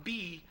cannot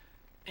be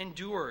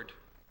endured.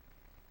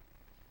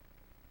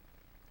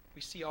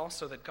 We see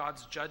also that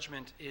God's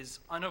judgment is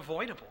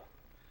unavoidable.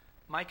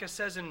 Micah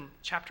says in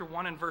chapter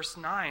 1 and verse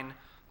 9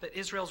 that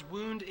Israel's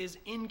wound is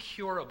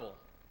incurable.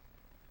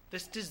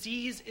 This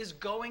disease is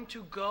going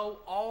to go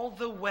all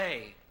the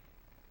way.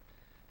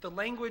 The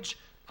language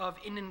of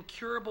an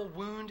incurable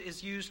wound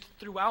is used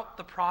throughout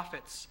the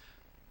prophets.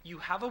 You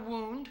have a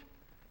wound,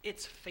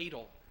 it's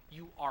fatal.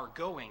 You are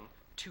going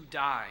to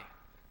die.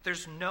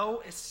 There's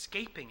no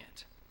escaping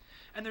it.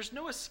 And there's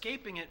no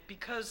escaping it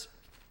because,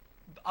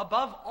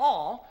 above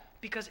all,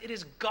 because it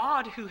is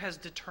God who has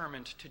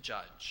determined to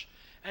judge.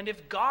 And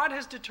if God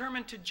has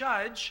determined to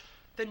judge,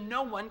 then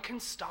no one can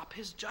stop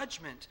his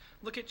judgment.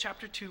 Look at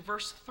chapter 2,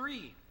 verse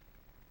 3.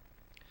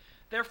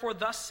 Therefore,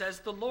 thus says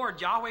the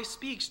Lord, Yahweh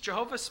speaks,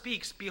 Jehovah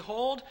speaks,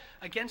 behold,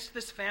 against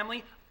this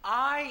family,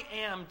 I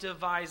am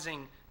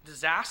devising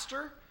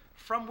disaster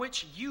from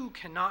which you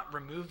cannot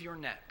remove your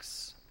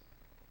necks.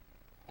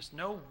 There's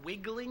no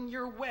wiggling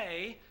your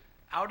way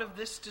out of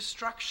this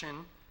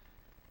destruction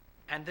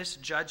and this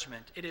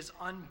judgment. It is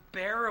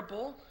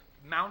unbearable,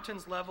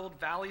 mountains leveled,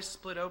 valleys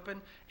split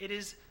open. It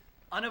is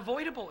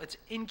unavoidable. It's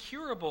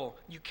incurable.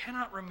 You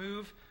cannot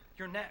remove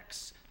your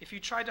necks. If you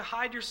try to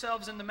hide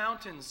yourselves in the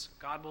mountains,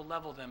 God will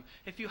level them.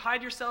 If you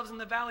hide yourselves in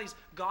the valleys,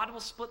 God will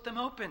split them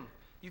open.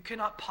 You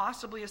cannot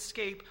possibly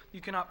escape.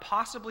 You cannot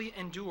possibly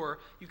endure.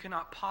 You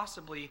cannot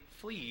possibly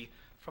flee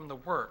from the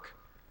work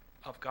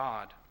of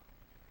God.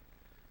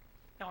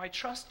 Now, I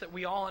trust that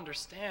we all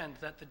understand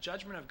that the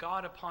judgment of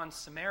God upon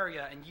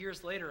Samaria and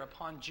years later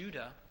upon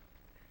Judah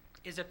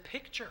is a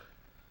picture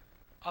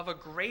of a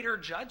greater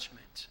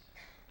judgment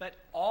that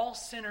all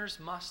sinners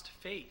must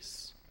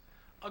face.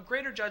 A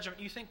greater judgment.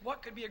 You think,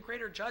 what could be a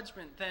greater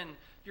judgment than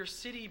your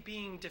city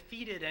being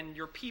defeated and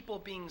your people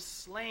being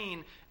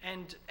slain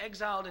and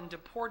exiled and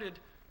deported?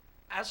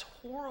 As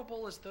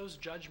horrible as those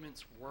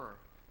judgments were,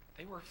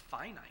 they were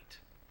finite.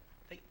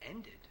 They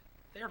ended.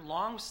 They are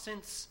long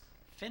since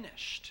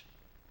finished.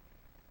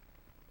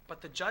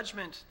 But the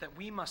judgment that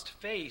we must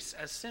face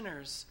as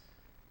sinners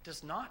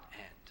does not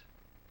end.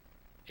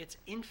 It's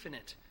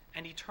infinite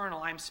and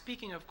eternal. I'm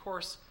speaking, of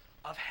course,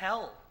 of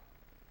hell.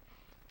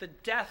 The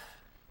death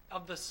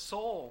of the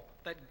soul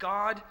that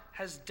God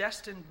has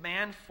destined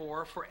man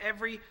for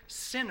every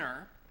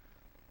sinner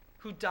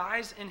who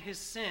dies in his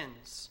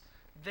sins.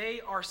 They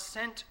are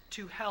sent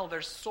to hell.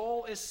 Their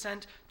soul is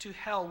sent to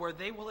hell, where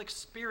they will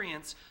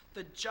experience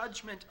the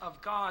judgment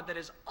of God that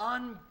is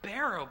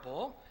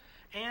unbearable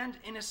and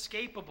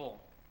inescapable.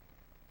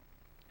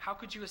 How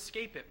could you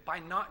escape it? By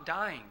not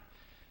dying.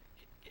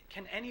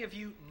 Can any of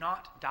you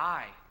not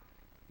die?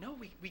 No,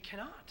 we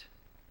cannot.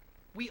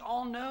 We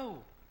all know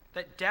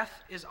that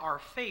death is our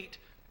fate,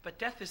 but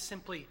death is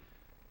simply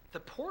the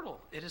portal.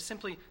 It is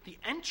simply the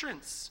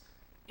entrance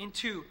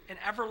into an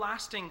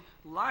everlasting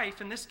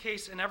life, in this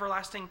case, an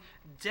everlasting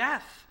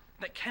death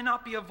that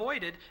cannot be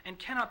avoided and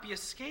cannot be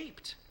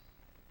escaped.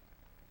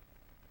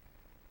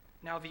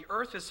 Now, the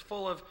earth is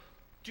full of,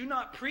 do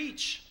not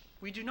preach,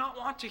 we do not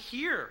want to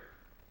hear.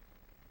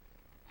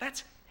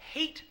 That's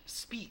hate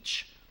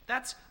speech.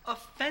 That's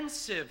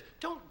offensive.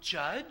 Don't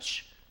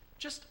judge.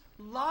 Just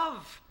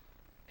love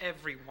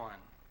everyone.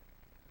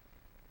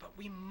 But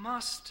we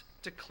must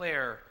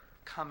declare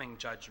coming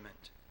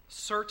judgment,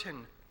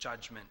 certain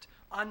judgment,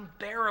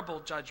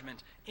 unbearable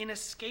judgment,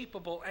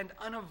 inescapable and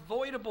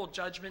unavoidable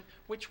judgment,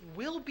 which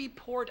will be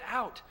poured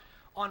out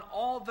on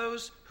all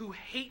those who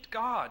hate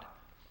God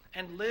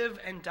and live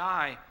and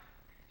die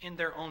in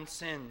their own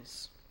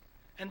sins.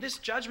 And this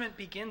judgment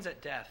begins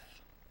at death.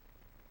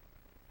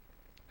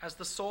 As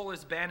the soul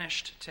is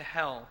banished to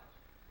hell,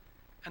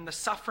 and the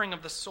suffering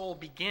of the soul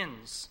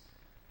begins,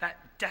 that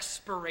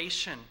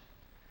desperation,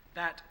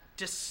 that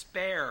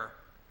despair,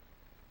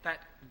 that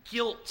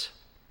guilt,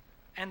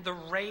 and the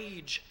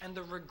rage, and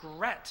the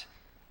regret,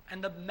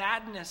 and the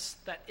madness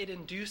that it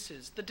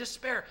induces, the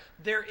despair,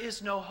 there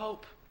is no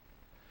hope.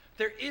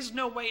 There is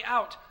no way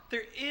out.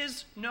 There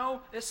is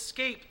no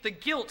escape. The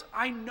guilt,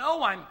 I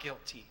know I'm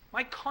guilty.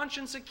 My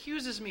conscience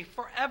accuses me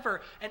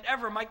forever and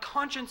ever. My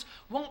conscience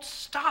won't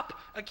stop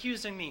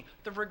accusing me.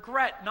 The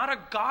regret, not a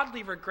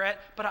godly regret,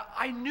 but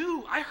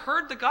I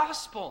heard the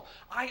gospel.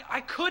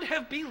 I could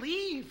have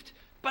believed,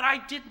 but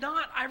I did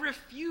not. I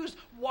refused.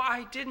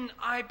 Why didn't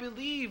I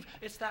believe?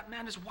 It's that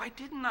madness. Why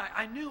didn't I?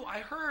 I knew, I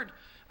heard.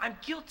 I'm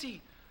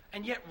guilty.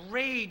 And yet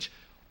rage.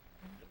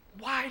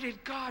 Why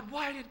did God?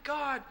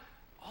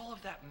 All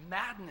of that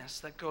madness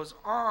that goes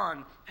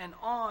on and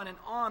on and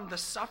on, the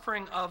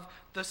suffering of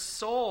the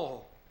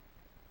soul.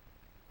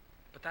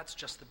 But that's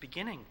just the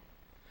beginning.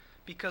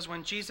 Because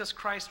when Jesus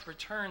Christ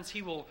returns,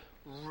 he will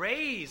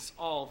raise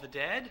all the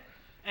dead,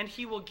 and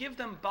he will give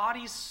them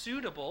bodies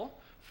suitable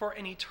for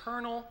an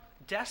eternal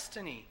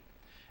destiny.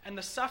 And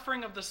the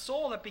suffering of the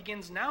soul that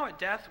begins now at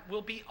death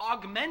will be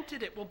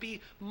augmented. It will be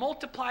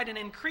multiplied and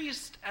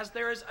increased as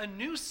there is a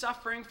new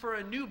suffering for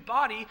a new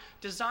body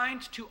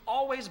designed to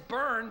always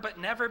burn but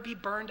never be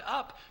burned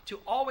up, to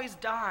always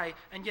die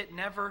and yet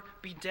never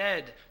be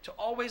dead, to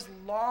always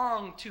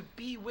long to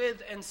be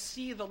with and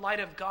see the light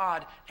of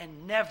God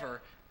and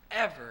never,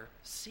 ever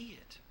see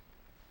it.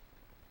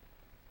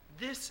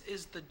 This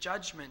is the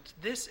judgment.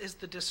 This is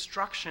the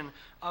destruction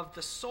of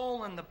the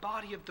soul and the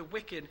body of the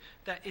wicked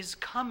that is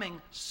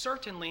coming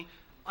certainly,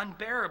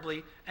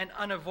 unbearably, and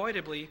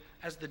unavoidably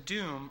as the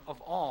doom of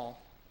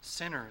all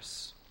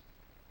sinners.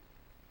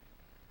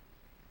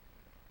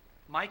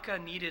 Micah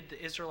needed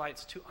the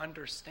Israelites to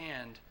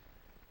understand,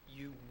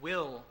 you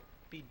will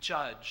be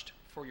judged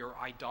for your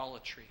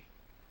idolatry.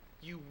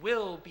 You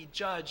will be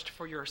judged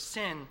for your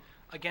sin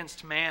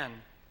against man,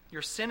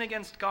 your sin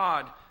against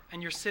God,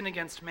 and your sin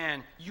against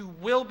man. You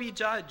will be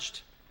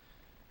judged.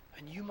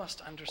 And you must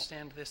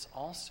understand this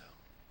also.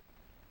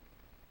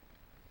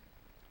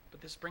 But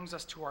this brings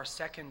us to our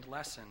second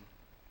lesson.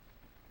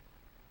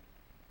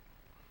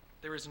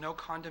 There is no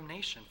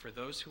condemnation for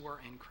those who are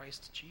in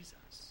Christ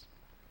Jesus.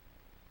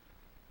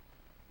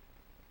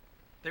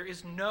 There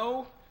is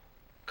no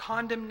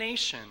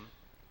condemnation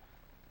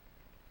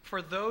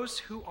for those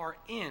who are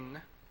in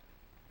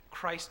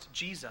Christ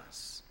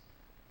Jesus.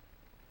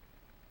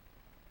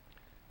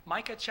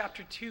 Micah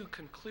chapter 2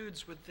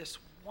 concludes with this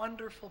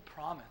wonderful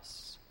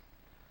promise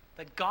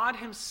that God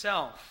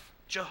himself,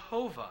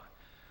 Jehovah,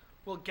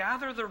 will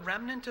gather the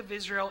remnant of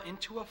Israel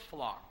into a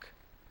flock.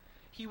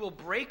 He will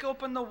break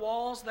open the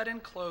walls that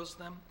enclose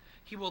them.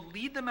 He will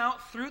lead them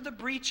out through the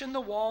breach in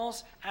the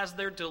walls as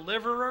their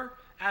deliverer,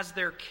 as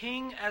their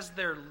king, as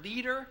their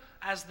leader,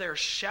 as their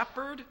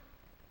shepherd.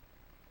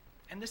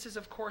 And this is,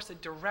 of course, a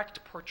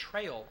direct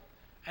portrayal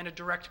and a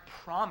direct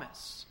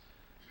promise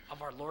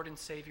of our Lord and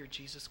Savior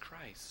Jesus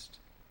Christ.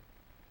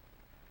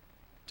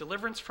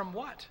 Deliverance from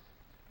what?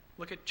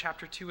 Look at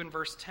chapter 2 and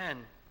verse 10.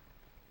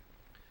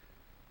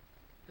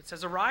 It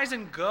says, "Arise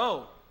and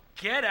go,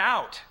 get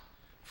out,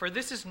 for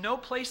this is no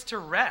place to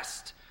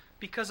rest,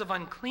 because of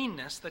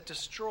uncleanness that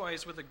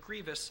destroys with a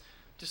grievous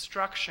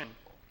destruction."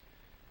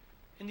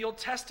 In the Old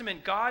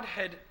Testament, God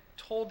had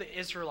told the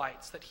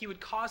Israelites that he would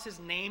cause his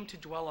name to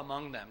dwell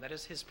among them, that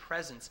is, his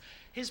presence.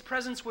 His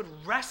presence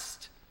would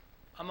rest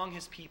among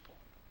his people.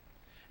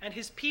 And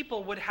his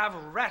people would have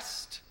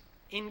rest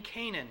in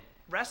Canaan,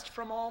 rest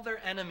from all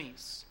their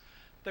enemies.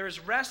 There is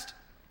rest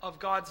of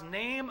God's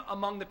name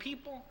among the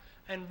people,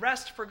 and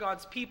rest for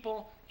God's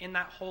people in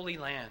that holy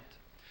land.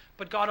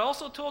 But God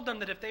also told them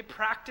that if they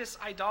practice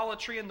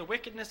idolatry and the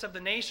wickedness of the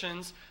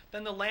nations,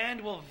 then the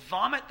land will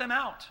vomit them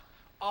out.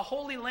 A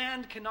holy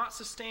land cannot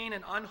sustain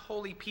an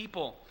unholy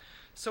people.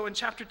 So in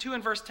chapter 2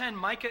 and verse 10,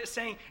 Micah is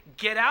saying,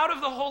 get out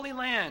of the holy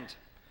land.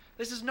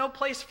 This is no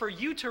place for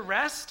you to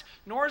rest,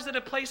 nor is it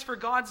a place for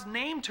God's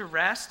name to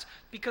rest,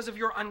 because of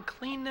your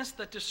uncleanness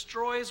that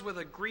destroys with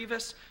a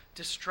grievous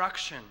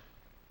destruction.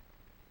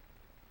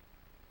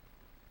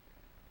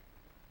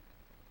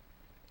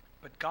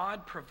 But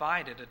God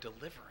provided a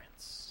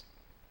deliverance,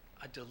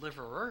 a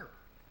deliverer.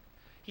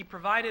 He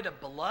provided a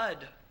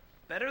blood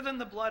better than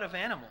the blood of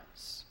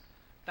animals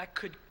that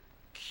could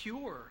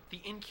cure the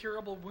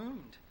incurable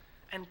wound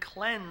and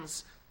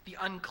cleanse the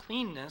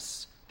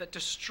uncleanness that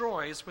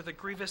destroys with a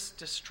grievous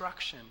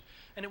destruction.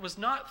 And it was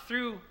not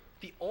through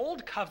the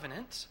old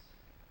covenant,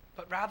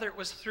 but rather it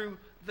was through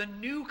the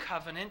new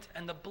covenant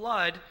and the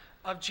blood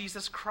of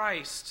Jesus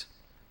Christ,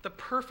 the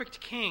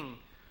perfect King,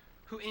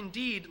 who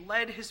indeed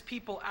led his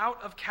people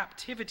out of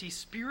captivity,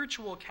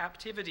 spiritual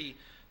captivity,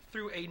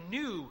 through a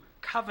new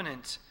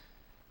covenant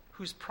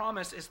whose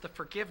promise is the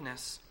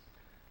forgiveness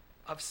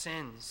of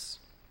sins.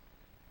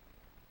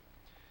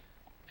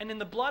 And in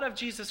the blood of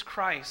Jesus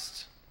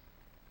Christ,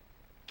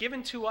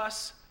 given to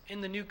us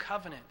in the new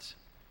covenant,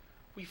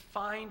 we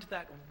find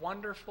that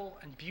wonderful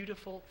and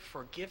beautiful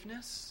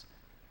forgiveness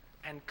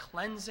and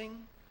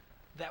cleansing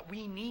that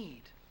we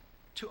need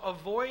to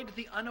avoid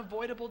the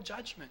unavoidable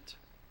judgment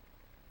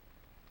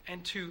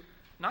and to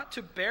not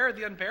to bear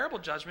the unbearable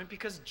judgment,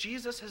 because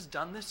Jesus has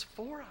done this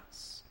for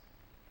us.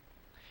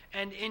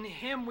 And in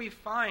him we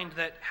find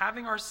that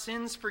having our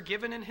sins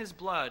forgiven in his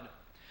blood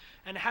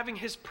and having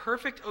his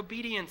perfect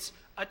obedience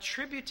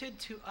attributed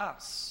to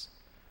us,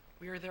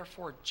 we are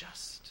therefore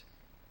just.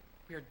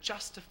 We are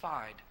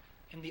justified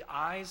in the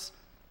eyes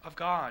of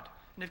God.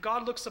 And if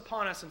God looks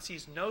upon us and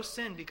sees no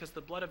sin because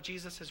the blood of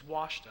Jesus has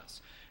washed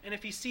us, and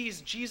if he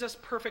sees Jesus'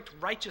 perfect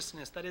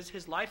righteousness, that is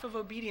his life of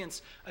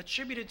obedience,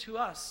 attributed to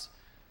us,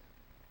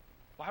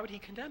 why would he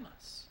condemn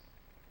us?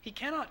 He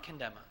cannot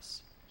condemn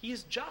us. He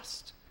is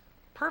just,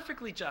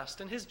 perfectly just,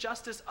 and his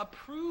justice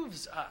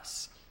approves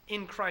us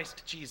in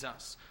Christ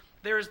Jesus.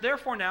 There is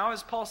therefore now,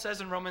 as Paul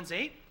says in Romans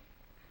 8,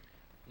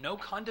 no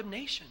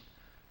condemnation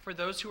for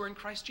those who are in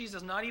Christ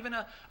Jesus, not even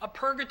a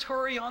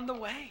purgatory on the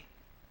way.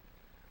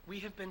 We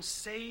have been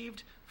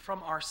saved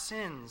from our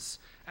sins,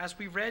 as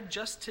we read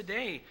just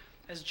today,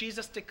 as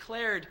Jesus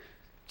declared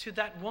to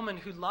that woman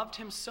who loved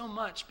him so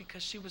much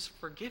because she was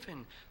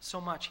forgiven so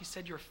much. He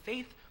said, your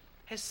faith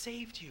has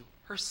saved you.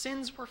 Her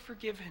sins were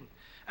forgiven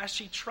as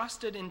she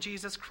trusted in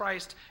Jesus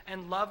Christ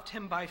and loved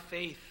him by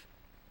faith.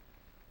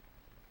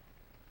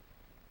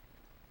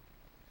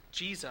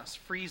 Jesus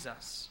frees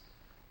us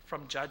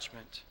from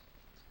judgment.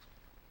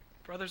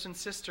 Brothers and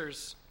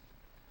sisters,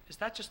 is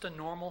that just a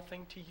normal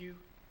thing to you?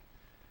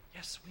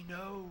 Yes, we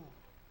know.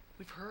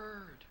 We've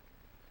heard.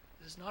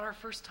 This is not our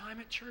first time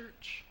at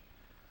church.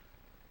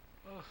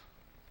 Oh,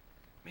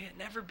 may it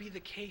never be the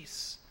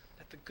case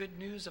that the good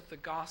news of the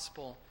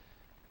gospel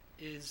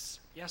is,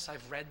 yes,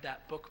 I've read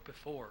that book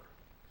before.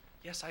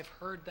 Yes, I've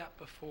heard that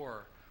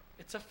before.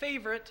 It's a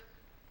favorite,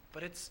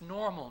 but it's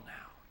normal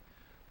now.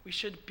 We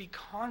should be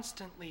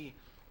constantly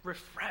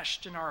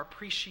refreshed in our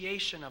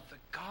appreciation of the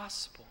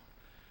gospel.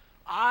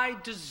 I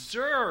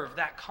deserve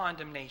that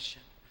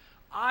condemnation.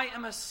 I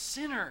am a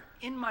sinner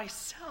in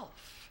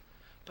myself,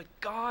 but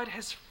God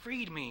has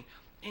freed me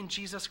in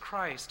Jesus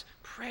Christ.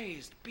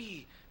 Praised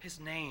be his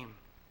name.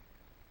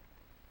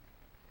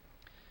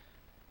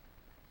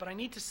 But I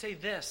need to say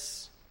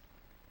this.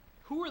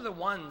 Who are the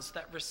ones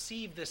that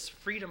receive this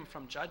freedom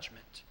from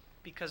judgment?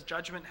 Because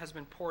judgment has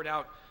been poured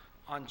out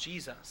on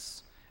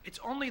Jesus. It's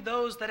only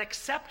those that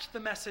accept the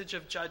message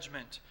of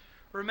judgment.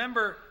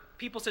 Remember,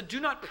 people said, "Do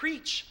not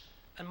preach."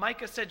 And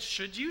Micah said,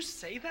 should you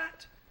say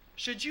that?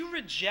 Should you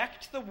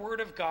reject the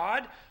word of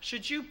God?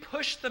 Should you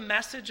push the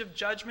message of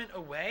judgment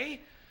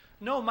away?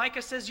 No,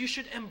 Micah says you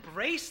should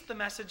embrace the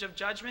message of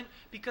judgment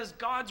because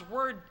God's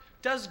word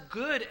does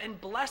good and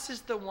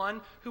blesses the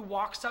one who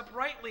walks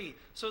uprightly.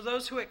 So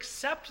those who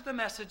accept the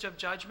message of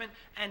judgment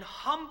and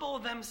humble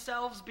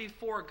themselves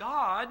before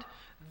God,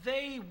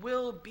 they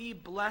will be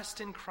blessed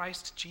in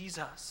Christ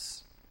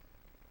Jesus.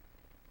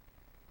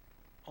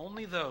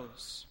 Only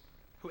those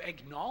who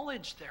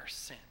acknowledge their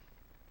sin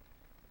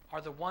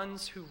are the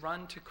ones who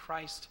run to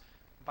Christ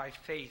by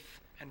faith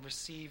and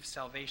receive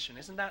salvation.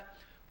 Isn't that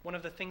one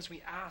of the things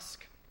we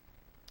ask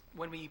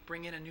when we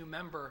bring in a new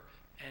member,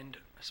 and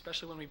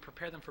especially when we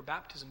prepare them for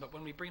baptism? But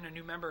when we bring in a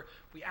new member,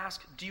 we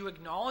ask, do you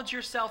acknowledge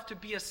yourself to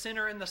be a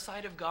sinner in the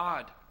sight of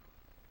God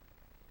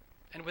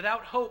and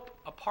without hope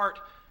apart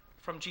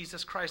from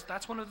Jesus Christ?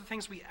 That's one of the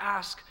things we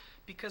ask,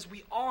 because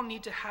we all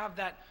need to have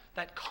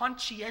that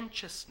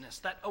conscientiousness,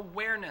 that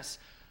awareness.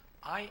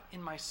 I,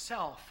 in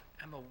myself,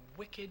 am a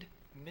wicked,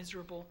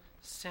 miserable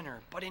sinner,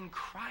 but in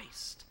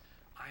Christ,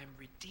 I am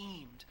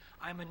redeemed.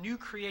 I am a new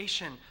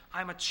creation. I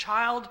am a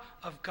child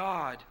of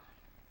God.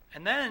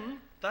 And then,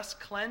 thus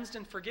cleansed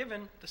and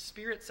forgiven, the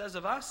Spirit says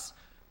of us,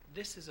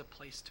 this is a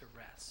place to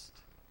rest.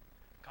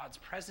 God's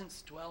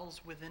presence dwells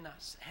within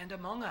us and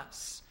among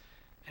us.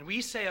 And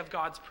we say of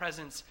God's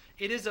presence,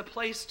 it is a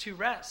place to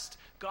rest.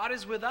 God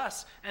is with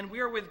us, and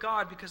we are with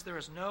God because there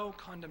is no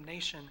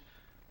condemnation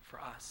for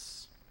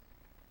us.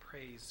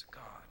 Praise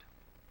God.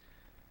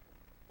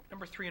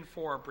 Number 3 and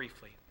 4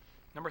 briefly.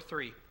 Number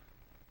 3.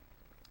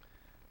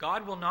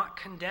 God will not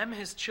condemn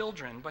his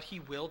children, but he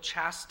will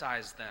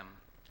chastise them.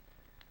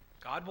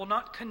 God will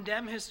not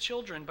condemn his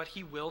children, but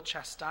he will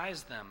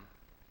chastise them.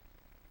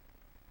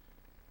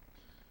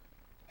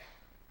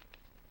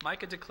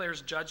 Micah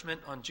declares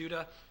judgment on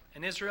Judah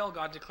and Israel.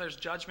 God declares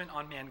judgment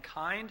on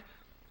mankind.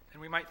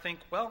 And we might think,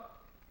 well,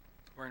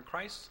 we're in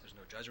Christ. There's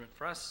no judgment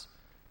for us.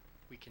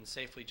 We can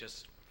safely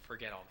just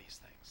forget all these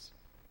things.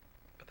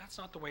 But that's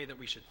not the way that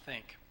we should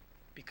think,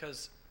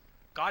 because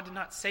God did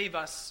not save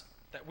us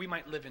that we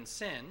might live in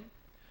sin.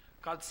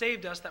 God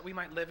saved us that we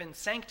might live in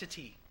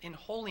sanctity, in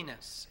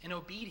holiness, in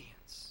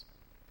obedience.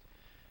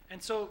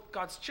 And so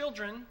God's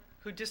children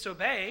who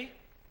disobey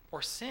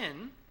or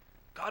sin,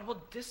 God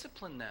will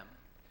discipline them.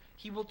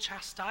 He will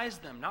chastise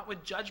them, not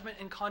with judgment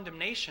and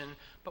condemnation,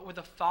 but with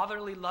a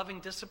fatherly, loving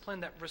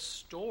discipline that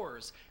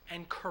restores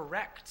and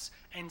corrects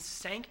and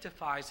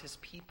sanctifies his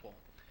people.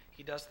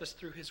 He does this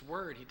through his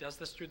word. He does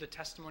this through the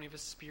testimony of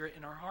his Spirit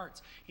in our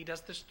hearts. He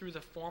does this through the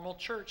formal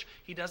church.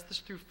 He does this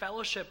through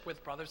fellowship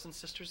with brothers and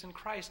sisters in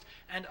Christ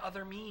and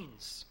other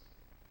means.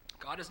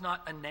 God is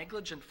not a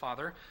negligent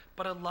father,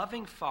 but a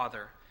loving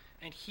father,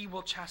 and he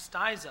will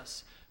chastise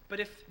us. But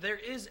if there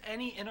is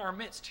any in our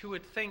midst who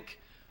would think,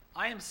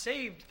 I am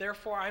saved,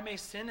 therefore I may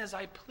sin as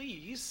I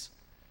please,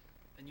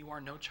 then you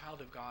are no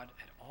child of God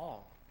at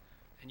all.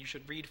 And you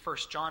should read 1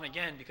 John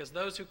again, because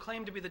those who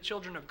claim to be the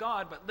children of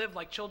God but live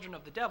like children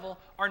of the devil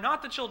are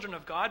not the children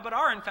of God, but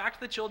are in fact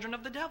the children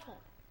of the devil.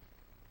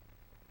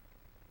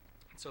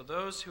 And so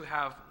those who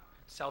have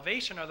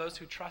salvation are those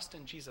who trust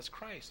in Jesus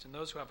Christ, and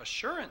those who have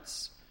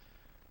assurance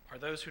are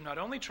those who not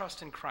only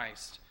trust in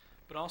Christ,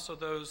 but also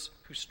those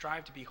who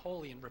strive to be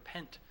holy and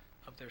repent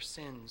of their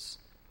sins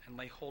and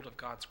lay hold of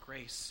God's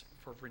grace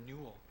for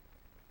renewal.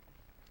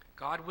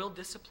 God will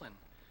discipline,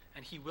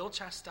 and he will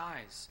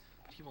chastise,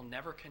 but he will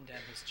never condemn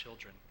his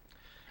children.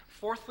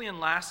 Fourthly and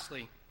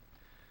lastly,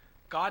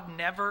 God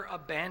never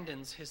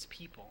abandons his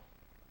people.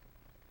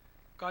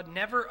 God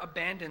never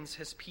abandons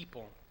his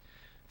people.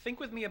 Think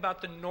with me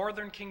about the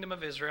northern kingdom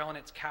of Israel and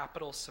its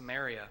capital,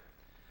 Samaria.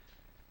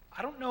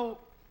 I don't know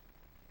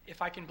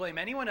if I can blame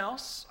anyone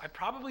else. I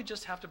probably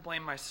just have to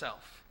blame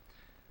myself.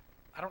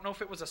 I don't know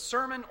if it was a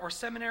sermon or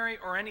seminary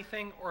or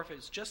anything, or if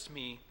it's just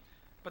me,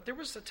 but there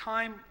was a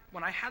time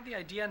when I had the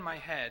idea in my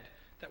head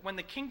that when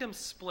the kingdom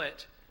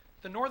split,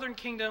 the northern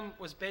kingdom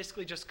was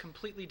basically just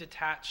completely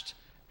detached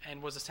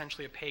and was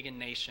essentially a pagan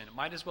nation. It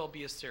might as well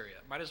be Assyria.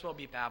 It might as well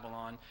be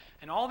Babylon.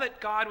 And all that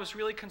God was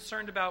really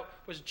concerned about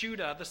was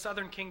Judah, the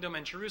southern kingdom,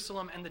 and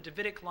Jerusalem, and the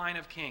Davidic line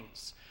of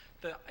kings.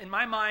 In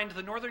my mind,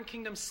 the northern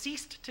kingdom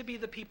ceased to be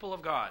the people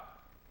of God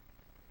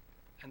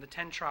and the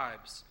 10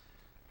 tribes.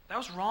 That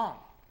was wrong.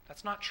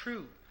 That's not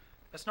true.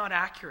 That's not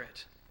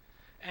accurate.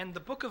 And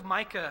the book of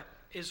Micah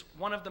is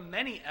one of the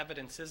many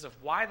evidences of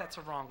why that's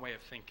a wrong way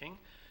of thinking,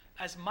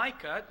 as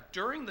Micah,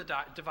 during the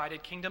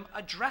divided kingdom,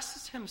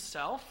 addresses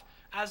himself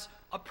as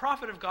a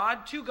prophet of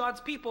God to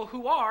God's people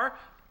who are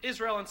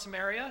Israel and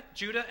Samaria,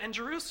 Judah and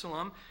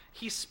Jerusalem.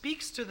 He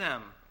speaks to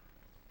them.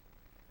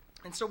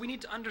 And so we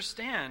need to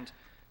understand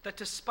that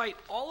despite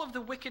all of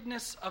the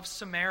wickedness of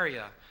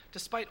Samaria,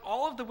 despite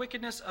all of the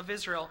wickedness of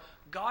Israel,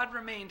 God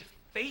remained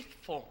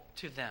faithful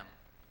to them.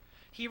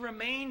 He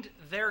remained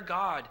their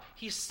God.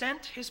 He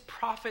sent his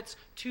prophets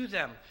to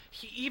them.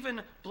 He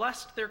even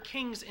blessed their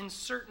kings in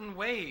certain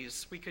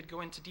ways. We could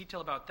go into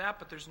detail about that,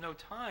 but there's no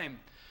time.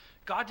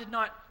 God did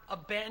not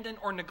abandon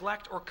or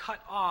neglect or cut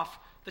off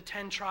the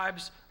 10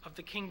 tribes of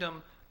the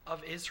kingdom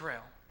of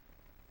Israel.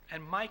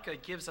 And Micah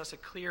gives us a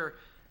clear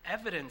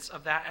evidence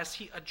of that as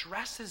he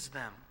addresses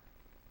them.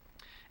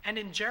 And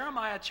in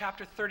Jeremiah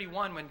chapter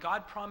 31, when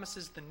God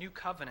promises the new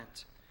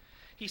covenant,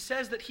 he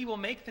says that he will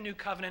make the new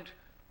covenant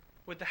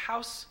with the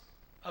house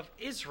of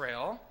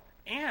Israel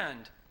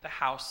and the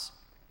house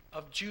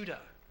of Judah.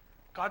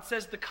 God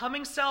says the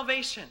coming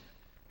salvation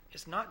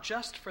is not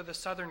just for the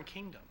southern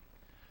kingdom.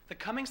 The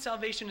coming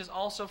salvation is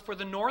also for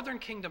the northern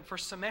kingdom, for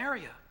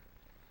Samaria.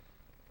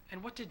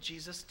 And what did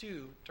Jesus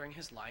do during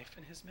his life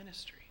and his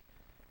ministry?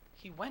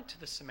 He went to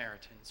the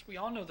Samaritans. We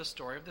all know the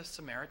story of the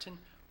Samaritan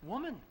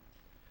woman.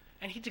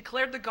 And he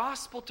declared the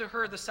gospel to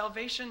her. The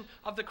salvation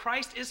of the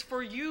Christ is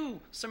for you,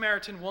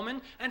 Samaritan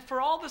woman, and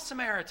for all the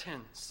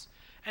Samaritans.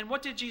 And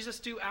what did Jesus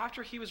do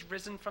after he was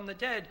risen from the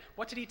dead?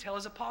 What did he tell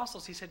his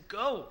apostles? He said,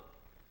 go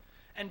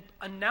and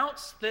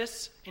announce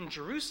this in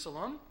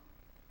Jerusalem,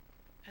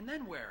 and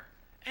then where?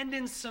 And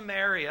in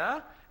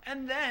Samaria,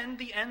 and then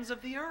the ends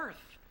of the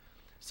earth.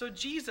 So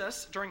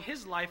Jesus, during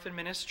his life and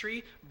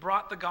ministry,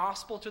 brought the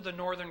gospel to the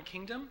northern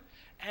kingdom,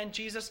 and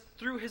Jesus,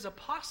 through his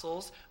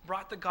apostles,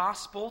 brought the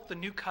gospel, the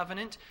new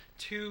covenant,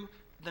 to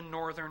the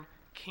northern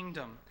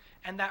kingdom.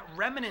 And that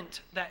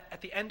remnant that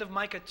at the end of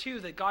Micah 2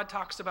 that God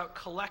talks about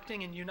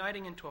collecting and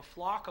uniting into a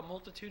flock, a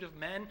multitude of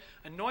men,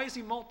 a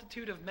noisy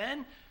multitude of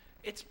men,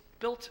 it's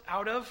built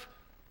out of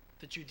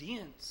the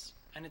Judeans,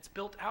 and it's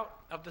built out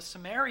of the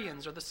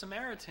Samaritans or the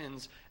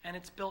Samaritans, and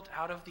it's built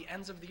out of the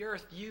ends of the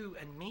earth, you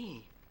and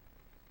me.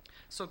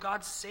 So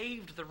God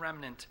saved the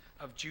remnant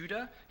of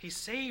Judah, he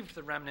saved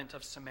the remnant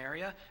of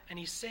Samaria, and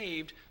he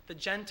saved the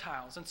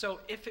Gentiles. And so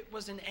if it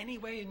was in any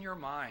way in your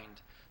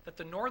mind that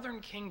the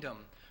northern kingdom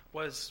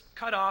was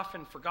cut off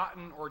and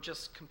forgotten or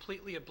just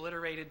completely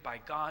obliterated by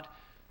God,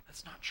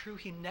 that's not true.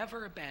 He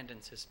never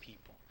abandons his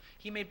people.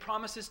 He made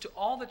promises to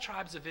all the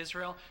tribes of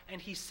Israel, and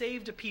he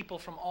saved a people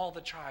from all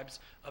the tribes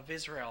of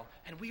Israel.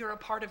 And we are a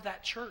part of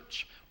that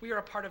church. We are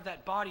a part of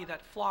that body,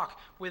 that flock,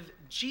 with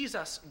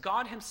Jesus,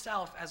 God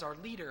himself, as our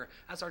leader,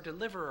 as our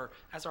deliverer,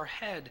 as our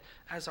head,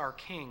 as our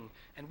king.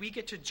 And we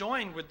get to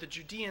join with the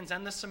Judeans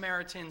and the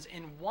Samaritans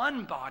in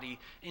one body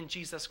in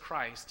Jesus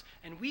Christ.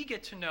 And we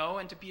get to know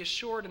and to be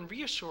assured and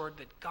reassured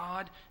that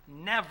God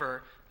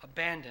never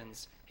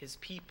abandons his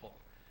people.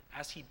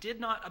 As he did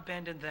not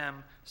abandon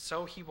them,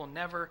 so he will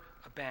never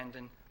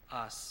abandon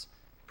us.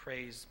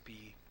 Praise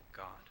be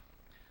God.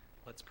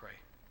 Let's pray.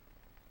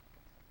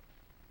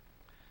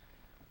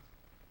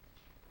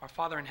 Our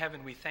Father in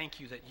heaven, we thank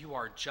you that you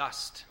are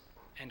just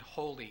and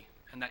holy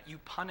and that you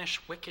punish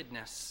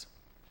wickedness.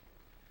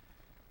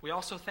 We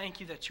also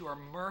thank you that you are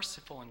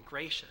merciful and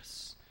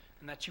gracious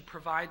and that you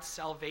provide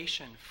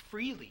salvation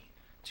freely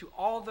to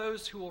all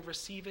those who will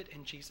receive it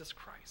in Jesus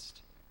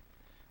Christ.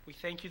 We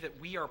thank you that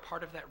we are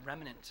part of that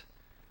remnant,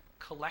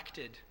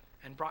 collected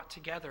and brought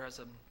together as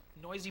a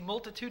noisy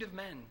multitude of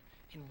men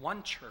in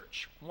one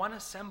church, one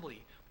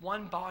assembly,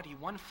 one body,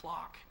 one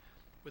flock,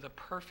 with a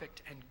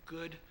perfect and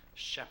good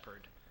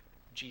shepherd,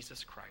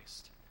 Jesus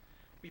Christ.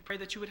 We pray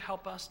that you would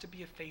help us to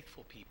be a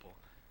faithful people,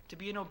 to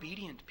be an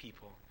obedient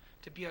people,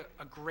 to be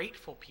a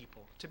grateful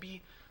people, to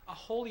be a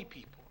holy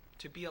people,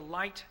 to be a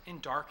light in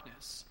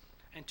darkness,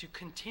 and to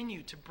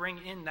continue to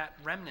bring in that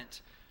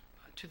remnant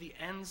to the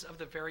ends of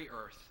the very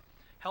earth.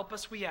 Help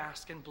us, we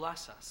ask, and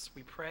bless us.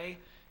 We pray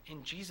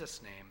in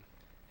Jesus' name.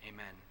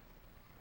 Amen.